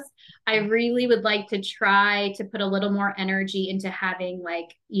East Coast. I really would like to try to put a little more energy into having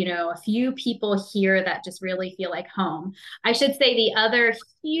like, a few people here that just really feel like home. I should say the other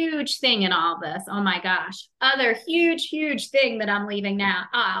huge thing in all this, oh my gosh, other huge thing that I'm leaving now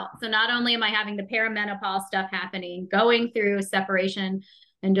out. So not only am I having the perimenopause stuff happening, going through separation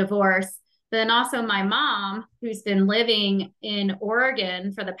and divorce, But then also my mom, who's been living in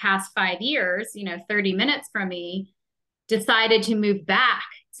Oregon for the past 5 years, 30 minutes from me, decided to move back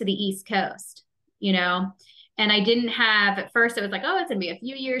to the East Coast, you know? And I didn't have, at first it was like, oh, it's gonna be a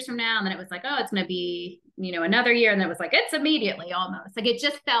few years from now. And then it was like, oh, it's gonna be, another year. And then it was like, it's immediately almost. Like it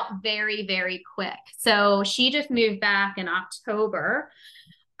just felt very, very quick. So she just moved back in October.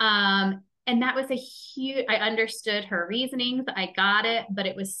 And that was a huge, I understood her reasonings. I got it, but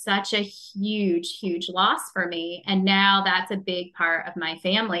it was such a huge, huge loss for me. And now that's a big part of my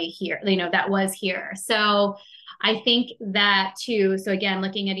family here, that was here. So I think that too. So again,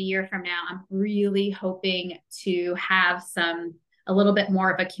 looking at a year from now, I'm really hoping to have a little bit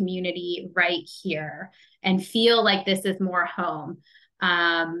more of a community right here and feel like this is more home.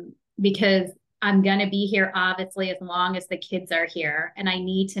 Because I'm going to be here obviously as long as the kids are here. And I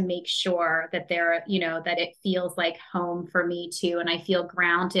need to make sure that that it feels like home for me too. And I feel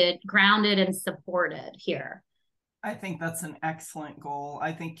grounded and supported here. I think that's an excellent goal.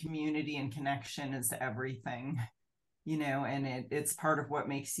 I think community and connection is everything, and it's part of what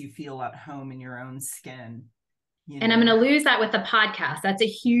makes you feel at home in your own skin. And I'm going to lose that with the podcast. That's a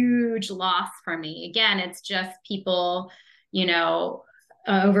huge loss for me. Again, it's just people,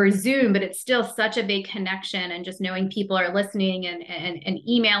 over Zoom, but it's still such a big connection, and just knowing people are listening and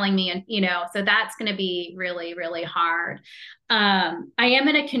emailing me, and so that's going to be really, really hard. I am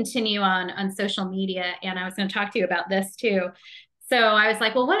going to continue on social media, and I was going to talk to you about this too. So I was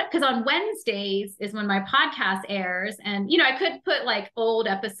like, well, because on Wednesdays is when my podcast airs, and I could put like old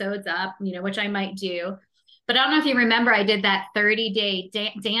episodes up, which I might do. But I don't know if you remember, I did that 30-day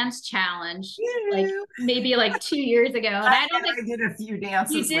dance challenge, maybe 2 years ago. And I don't think I did a few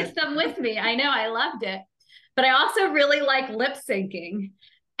dances. You did some with me. I know, I loved it. But I also really like lip syncing.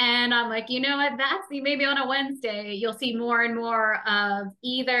 And I'm like, you know what? Maybe on a Wednesday, you'll see more and more of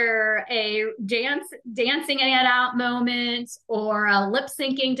either a dancing it out moment or a lip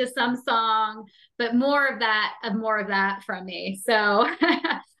syncing to some song, but more of that from me. So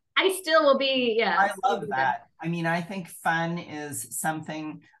I still will be, yeah. I love that. I mean, I think fun is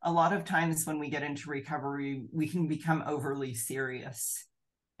something, a lot of times when we get into recovery, we can become overly serious.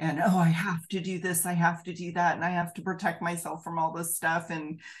 And, oh, I have to do this, I have to do that, and I have to protect myself from all this stuff.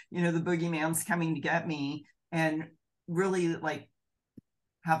 And, the boogeyman's coming to get me. And really,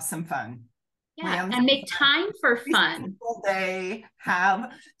 have some fun. Yeah, and make time for fun. Day,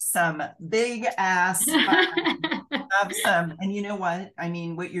 have some big ass fun. Have some, and you know what? I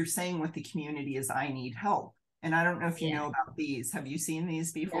mean, what you're saying with the community is I need help. And I don't know if you know about these. Have you seen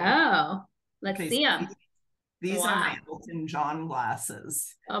these before? No. Let's see them. These are my Elton John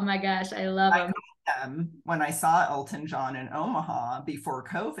glasses. Oh my gosh, I love them. I got them when I saw Elton John in Omaha before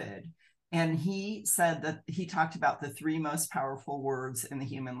COVID. And he said that he talked about the 3 most powerful words in the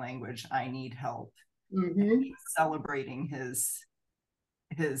human language: I need help. Mm-hmm. He's celebrating his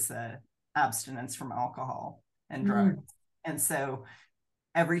abstinence from alcohol and drugs. And so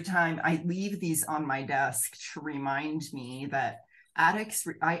every time I leave these on my desk to remind me that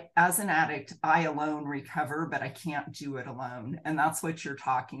as an addict, I alone recover, but I can't do it alone. And that's what you're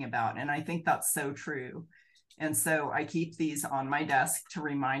talking about. And I think that's so true. And so I keep these on my desk to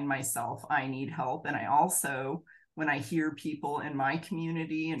remind myself I need help. And I also, when I hear people in my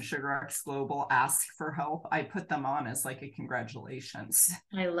community and SugarX Global ask for help, I put them on as a congratulations.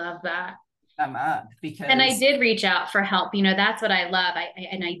 I love that. Them up because. And I did reach out for help. That's what I love. I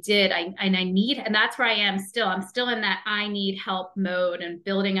need, and that's where I am still. I'm still in that I need help mode and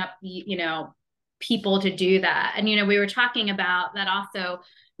building up people to do that. And, we were talking about that also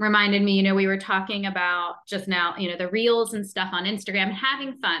reminded me, we were talking about just now, the reels and stuff on Instagram and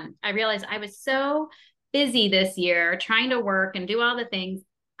having fun. I realized I was so busy this year trying to work and do all the things.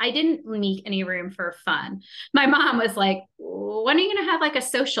 I didn't make any room for fun. My mom was like, when are you going to have a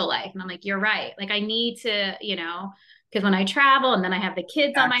social life? And I'm like, you're right. I need to, because when I travel and then I have the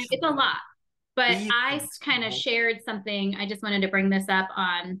kids on it's a lot. But I kind of shared something. I just wanted to bring this up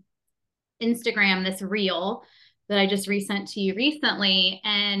on Instagram, this reel that I just resent to you recently.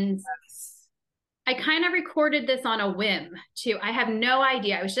 And I kind of recorded this on a whim too. I have no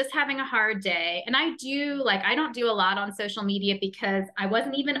idea. I was just having a hard day. And I don't do a lot on social media because I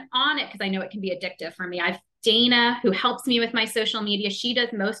wasn't even on it because I know it can be addictive for me. I've Dana, who helps me with my social media. She does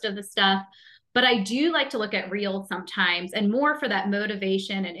most of the stuff. But I do like to look at reels sometimes, and more for that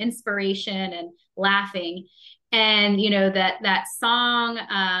motivation and inspiration and laughing. And, that song,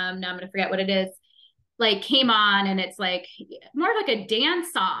 now I'm going to forget what it is, came on, and it's more like a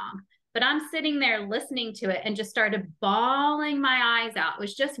dance song. But I'm sitting there listening to it and just started bawling my eyes out. It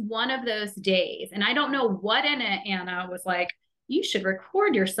was just one of those days. And I don't know what in it, Anna, was you should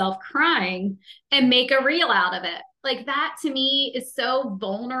record yourself crying and make a reel out of it. Like that to me is so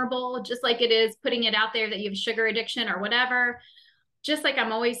vulnerable, just like it is putting it out there that you have sugar addiction or whatever. Just like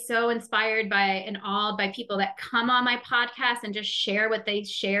I'm always so inspired by and awed by people that come on my podcast and just share what they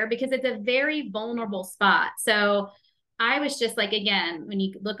share, because it's a very vulnerable spot. So I was just like, again, when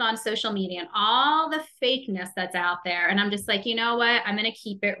you look on social media and all the fakeness that's out there, and I'm just like, you know what, I'm going to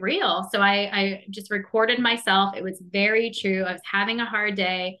keep it real. So I just recorded myself. It was very true. I was having a hard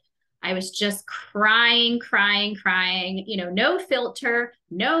day. I was just crying, no filter,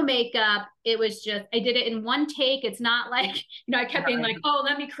 no makeup. It was just, I did it in one take. It's not like, I kept being like, oh,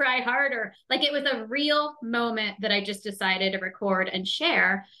 let me cry harder. Like it was a real moment that I just decided to record and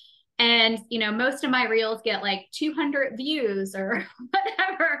share. And, most of my reels get like 200 views or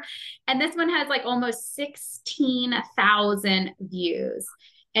whatever. And this one has like almost 16,000 views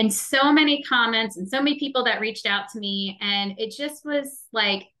and so many comments and so many people that reached out to me. And it just was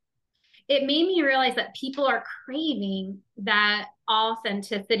like, it made me realize that people are craving that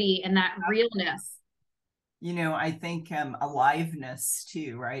authenticity and that realness. I think aliveness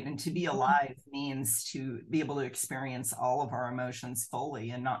too, right? And to be alive means to be able to experience all of our emotions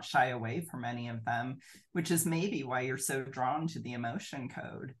fully and not shy away from any of them, which is maybe why you're so drawn to the emotion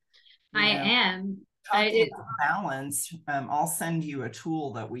code. I am. Talking about balance, I'll send you a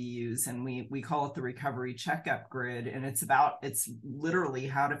tool that we use, and we call it the Recovery Checkup Grid. And it's literally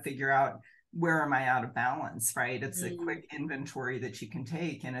how to figure out, where am I out of balance, right? It's a quick inventory that you can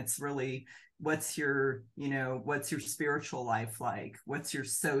take. And it's really, what's your spiritual life like? What's your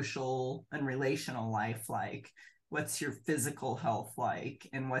social and relational life like? What's your physical health like?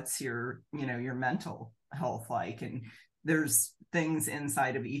 And what's your mental health like? And there's things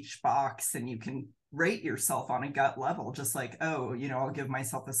inside of each box, and you can rate yourself on a gut level, just like, oh, I'll give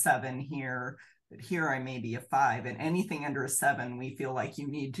myself a 7 here, but here I may be a 5. And anything under a 7, we feel like you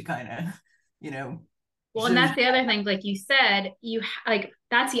need to kind of, well, and that's the other thing, like you said,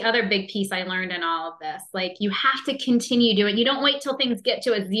 that's the other big piece I learned in all of this. Like you have to continue doing, you don't wait till things get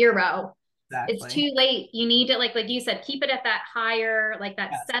to a 0. Exactly. It's too late. You need to, like you said, keep it at that higher, like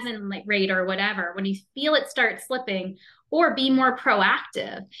that 7 rate or whatever. When you feel it start slipping, or be more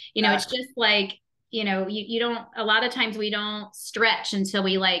proactive, It's just like, you don't, a lot of times we don't stretch until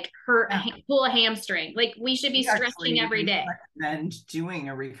we like pull a hamstring. Like we should be stretching every day. And doing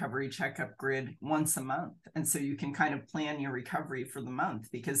a recovery checkup grid once a month. And so you can kind of plan your recovery for the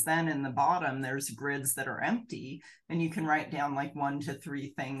month, because then in the bottom, there's grids that are empty, and you can write down like 1 to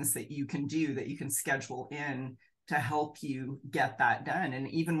 3 things that you can do, that you can schedule in to help you get that done. And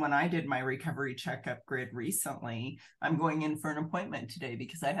even when I did my recovery checkup grid recently, I'm going in for an appointment today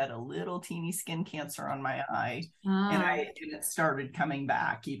because I had a little teeny skin cancer on my eye, and it started coming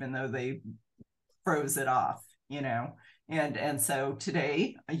back, even though they froze it off, and so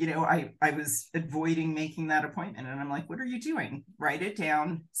today, I was avoiding making that appointment, and I'm like, what are you doing? Write it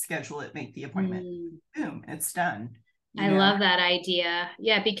down, schedule it, make the appointment. Boom, it's done. I love that idea.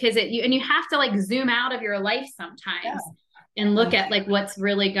 Yeah, because you have to like zoom out of your life sometimes and look at like what's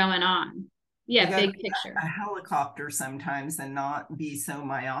really going on. Yeah, big picture. A helicopter sometimes, and not be so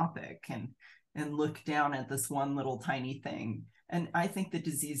myopic and look down at this one little tiny thing. And I think the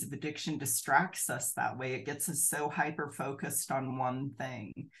disease of addiction distracts us that way. It gets us so hyper focused on one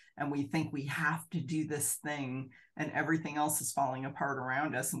thing, and we think we have to do this thing, and everything else is falling apart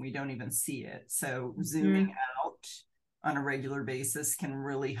around us, and we don't even see it. So zooming out on a regular basis can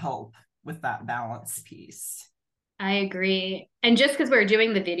really help with that balance piece. I agree. And just because we're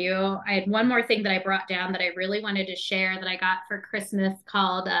doing the video, I had one more thing that I brought down that I really wanted to share that I got for Christmas,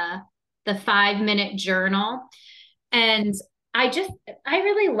 called the 5-minute journal. And I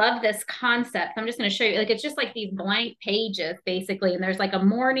really love this concept. I'm just going to show you, like, it's just like these blank pages basically. And there's like a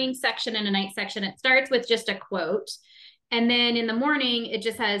morning section and a night section. It starts with just a quote. And then in the morning, it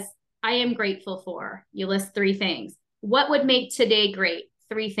just says, I am grateful for, you list 3 things. What would make today great?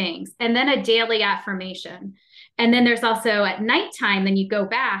 3 things. And then a daily affirmation. And then there's also at nighttime, then you go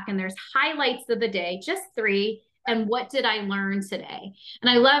back and there's highlights of the day, just 3. And what did I learn today? And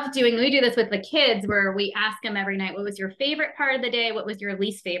I love we do this with the kids, where we ask them every night, what was your favorite part of the day? What was your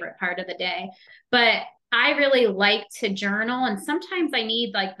least favorite part of the day? But I really like to journal. And sometimes I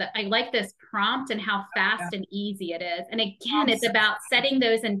need I like this prompt and how fast and easy it is. And again, it's about setting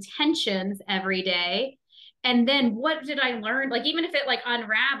those intentions every day. And then what did I learn? Like, even if it like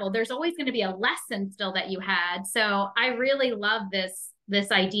unraveled, there's always going to be a lesson still that you had. So I really love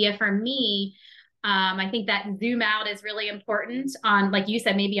this idea for me. I think that zoom out is really important on, like you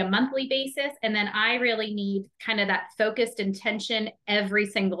said, maybe a monthly basis. And then I really need kind of that focused intention every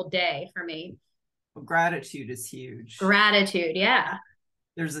single day for me. Well, gratitude is huge. Gratitude. Yeah.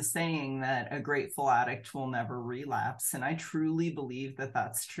 There's a saying that a grateful addict will never relapse, and I truly believe that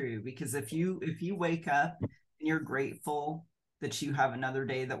that's true, because if you wake up and you're grateful that you have another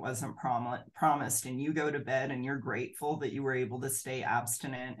day that wasn't promised, and you go to bed and you're grateful that you were able to stay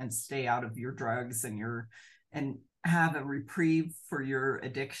abstinent and stay out of your drugs and have a reprieve for your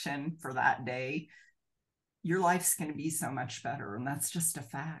addiction for that day, your life's going to be so much better. And that's just a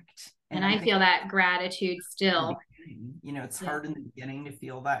fact. And I feel that gratitude still. It's hard in the beginning to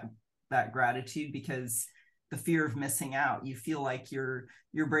feel that gratitude, because the fear of missing out, you feel like you're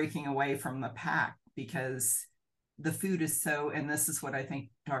breaking away from the pack, because the food is so, and this is what I think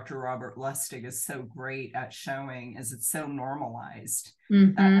Dr. Robert Lustig is so great at showing, is it's so normalized.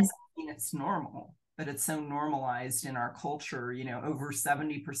 That doesn't mean it's normal, but it's so normalized in our culture. Over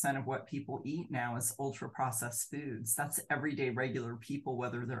 70% of what people eat now is ultra processed foods. That's everyday regular people,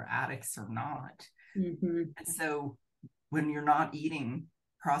 whether they're addicts or not. And so when you're not eating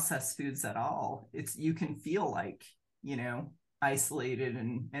processed foods at all, you can feel like, isolated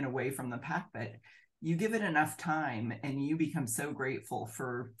and away from the pack. But you give it enough time and you become so grateful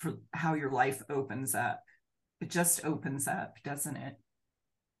for how your life opens up. It just opens up, doesn't it?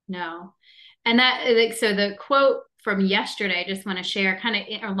 No. And so the quote from yesterday, I just want to share kind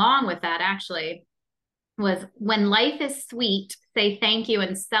of along with that, actually, was, when life is sweet, say thank you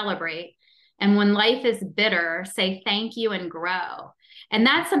and celebrate. And when life is bitter, say thank you and grow. And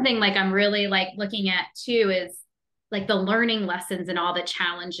that's something like I'm really like looking at too, is like the learning lessons and all the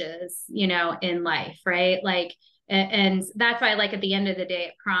challenges, in life, right? Like, and that's why, like, at the end of the day,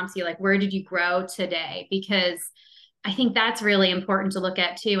 it prompts you, like, where did you grow today? Because I think that's really important to look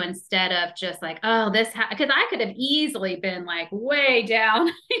at too, instead of just like, oh, because I could have easily been like way down,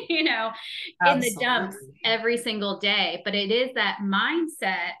 in the dumps every single day. But it is that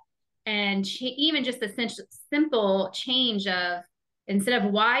mindset, and even just the simple change of, instead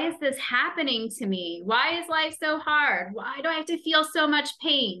of, why is this happening to me? Why is life so hard? Why do I have to feel so much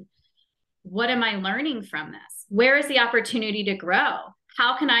pain? What am I learning from this? Where is the opportunity to grow?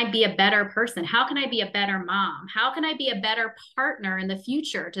 How can I be a better person? How can I be a better mom? How can I be a better partner in the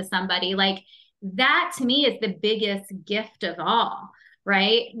future to somebody? Like, that to me is the biggest gift of all,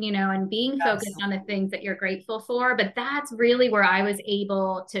 right? And being focused on the things that you're grateful for. But that's really where I was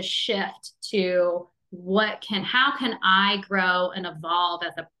able to shift to, how can I grow and evolve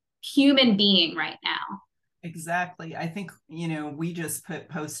as a human being right now? Exactly. I think, we just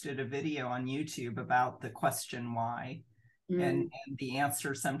posted a video on YouTube about the question why. And the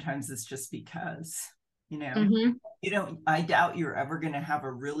answer sometimes is just because, I doubt you're ever going to have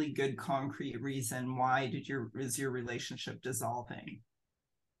a really good concrete reason why is your relationship dissolving.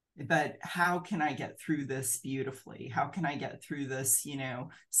 But how can I get through this beautifully? How can I get through this,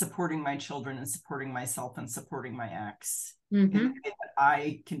 supporting my children and supporting myself and supporting my ex in a way that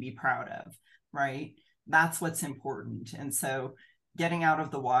I can be proud of, right? That's what's important. And so getting out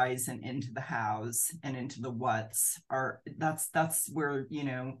of the whys and into the hows and into the whats that's where,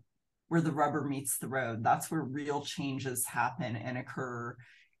 where the rubber meets the road. That's where real changes happen and occur,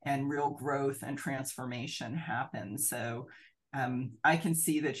 and real growth and transformation happen. So I can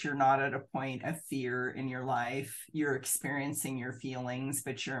see that you're not at a point of fear in your life. You're experiencing your feelings,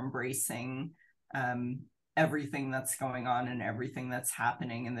 but you're embracing everything that's going on and everything that's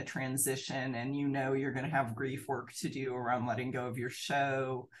happening in the transition. And you're going to have grief work to do around letting go of your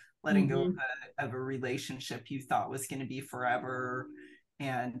show, letting go of a relationship you thought was going to be forever.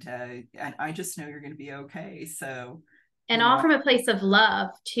 And I just know you're going to be okay. So, and all from a place of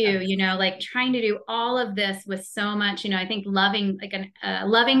love too, like trying to do all of this with so much, I think loving, like a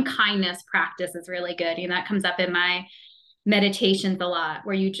loving kindness practice is really good. That comes up in my meditations a lot,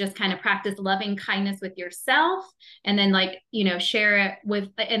 where you just kind of practice loving kindness with yourself, and then share it with,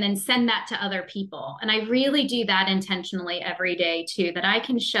 and then send that to other people. And I really do that intentionally every day too, that I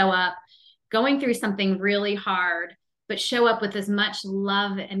can show up going through something really hard, but show up with as much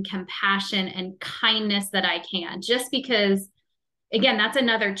love and compassion and kindness that I can, just because, again, that's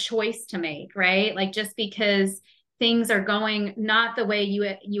another choice to make, right? Like, just because things are going not the way you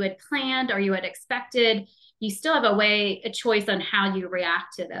had planned or you had expected, you still have a choice on how you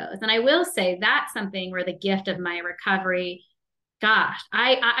react to those. And I will say that's something where the gift of my recovery, gosh,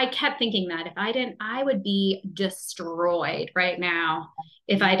 I kept thinking that if I didn't, I would be destroyed right now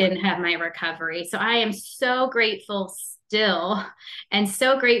if I didn't have my recovery. So I am so grateful still, and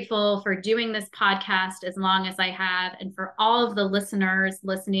so grateful for doing this podcast as long as I have, and for all of the listeners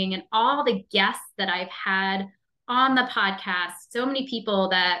listening and all the guests that I've had on the podcast. So many people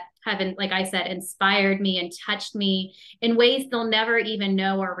that have, like I said, inspired me and touched me in ways they'll never even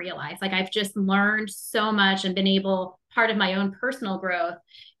know or realize. Like I've just learned so much and been able, part of my own personal growth,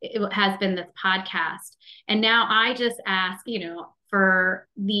 it has been this podcast. And now I just ask, for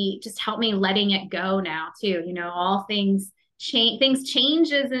just help me letting it go now too. All things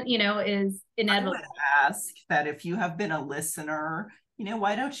change isn't, is inevitable. I would ask that if you have been a listener,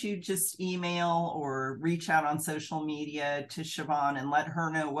 why don't you just email or reach out on social media to Siobhan and let her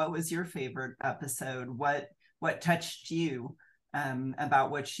know what was your favorite episode, what touched you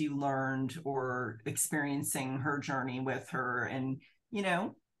about what you learned or experiencing her journey with her. And,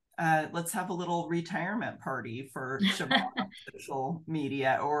 let's have a little retirement party for Siobhan on social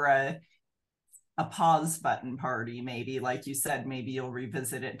media, or a pause button party, maybe. Like you said, maybe you'll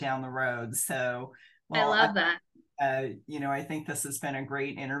revisit it down the road. So, well, I love that. I think this has been a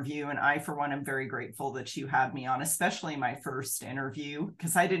great interview, and I, for one, am very grateful that you had me on, especially my first interview,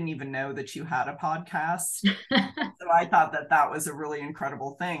 because I didn't even know that you had a podcast. So I thought that was a really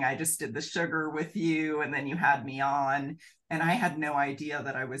incredible thing. I just did the sugar with you, and then you had me on, and I had no idea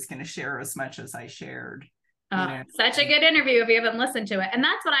that I was going to share as much as I shared. Such a good interview if you haven't listened to it. And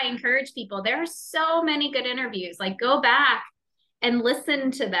that's what I encourage people. There are so many good interviews. Like, go back and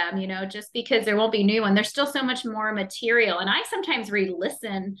listen to them, just because there won't be new one. There's still so much more material. And I sometimes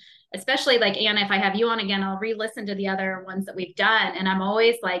re-listen, especially like Anna, if I have you on again, I'll re-listen to the other ones that we've done. And I'm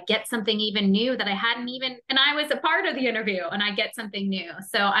always like, get something even new that I hadn't even, and I was a part of the interview, and I get something new.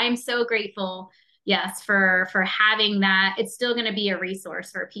 So I'm so grateful, yes, for having that. It's still going to be a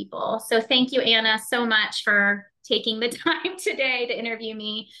resource for people. So thank you, Anna, so much for taking the time today to interview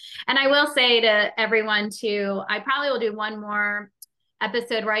me. And I will say to everyone too, I probably will do one more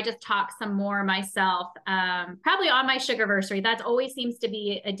episode where I just talk some more myself, probably on my Sugarversary. That always seems to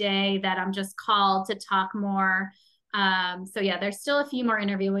be a day that I'm just called to talk more. So yeah, there's still a few more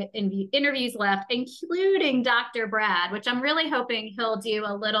interviews left, including Dr. Brad, which I'm really hoping he'll do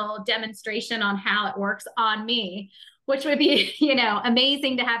a little demonstration on how it works on me, which would be,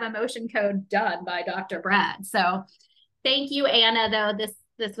 amazing to have emotion code done by Dr. Brad. So thank you, Anna, though.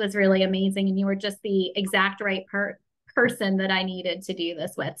 This was really amazing, and you were just the exact right person that I needed to do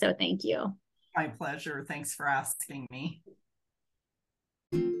this with. So thank you. My pleasure. Thanks for asking me.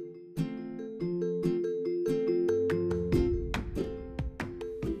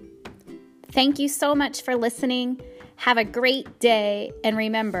 Thank you so much for listening. Have a great day. And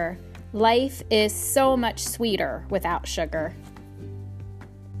remember, life is so much sweeter without sugar.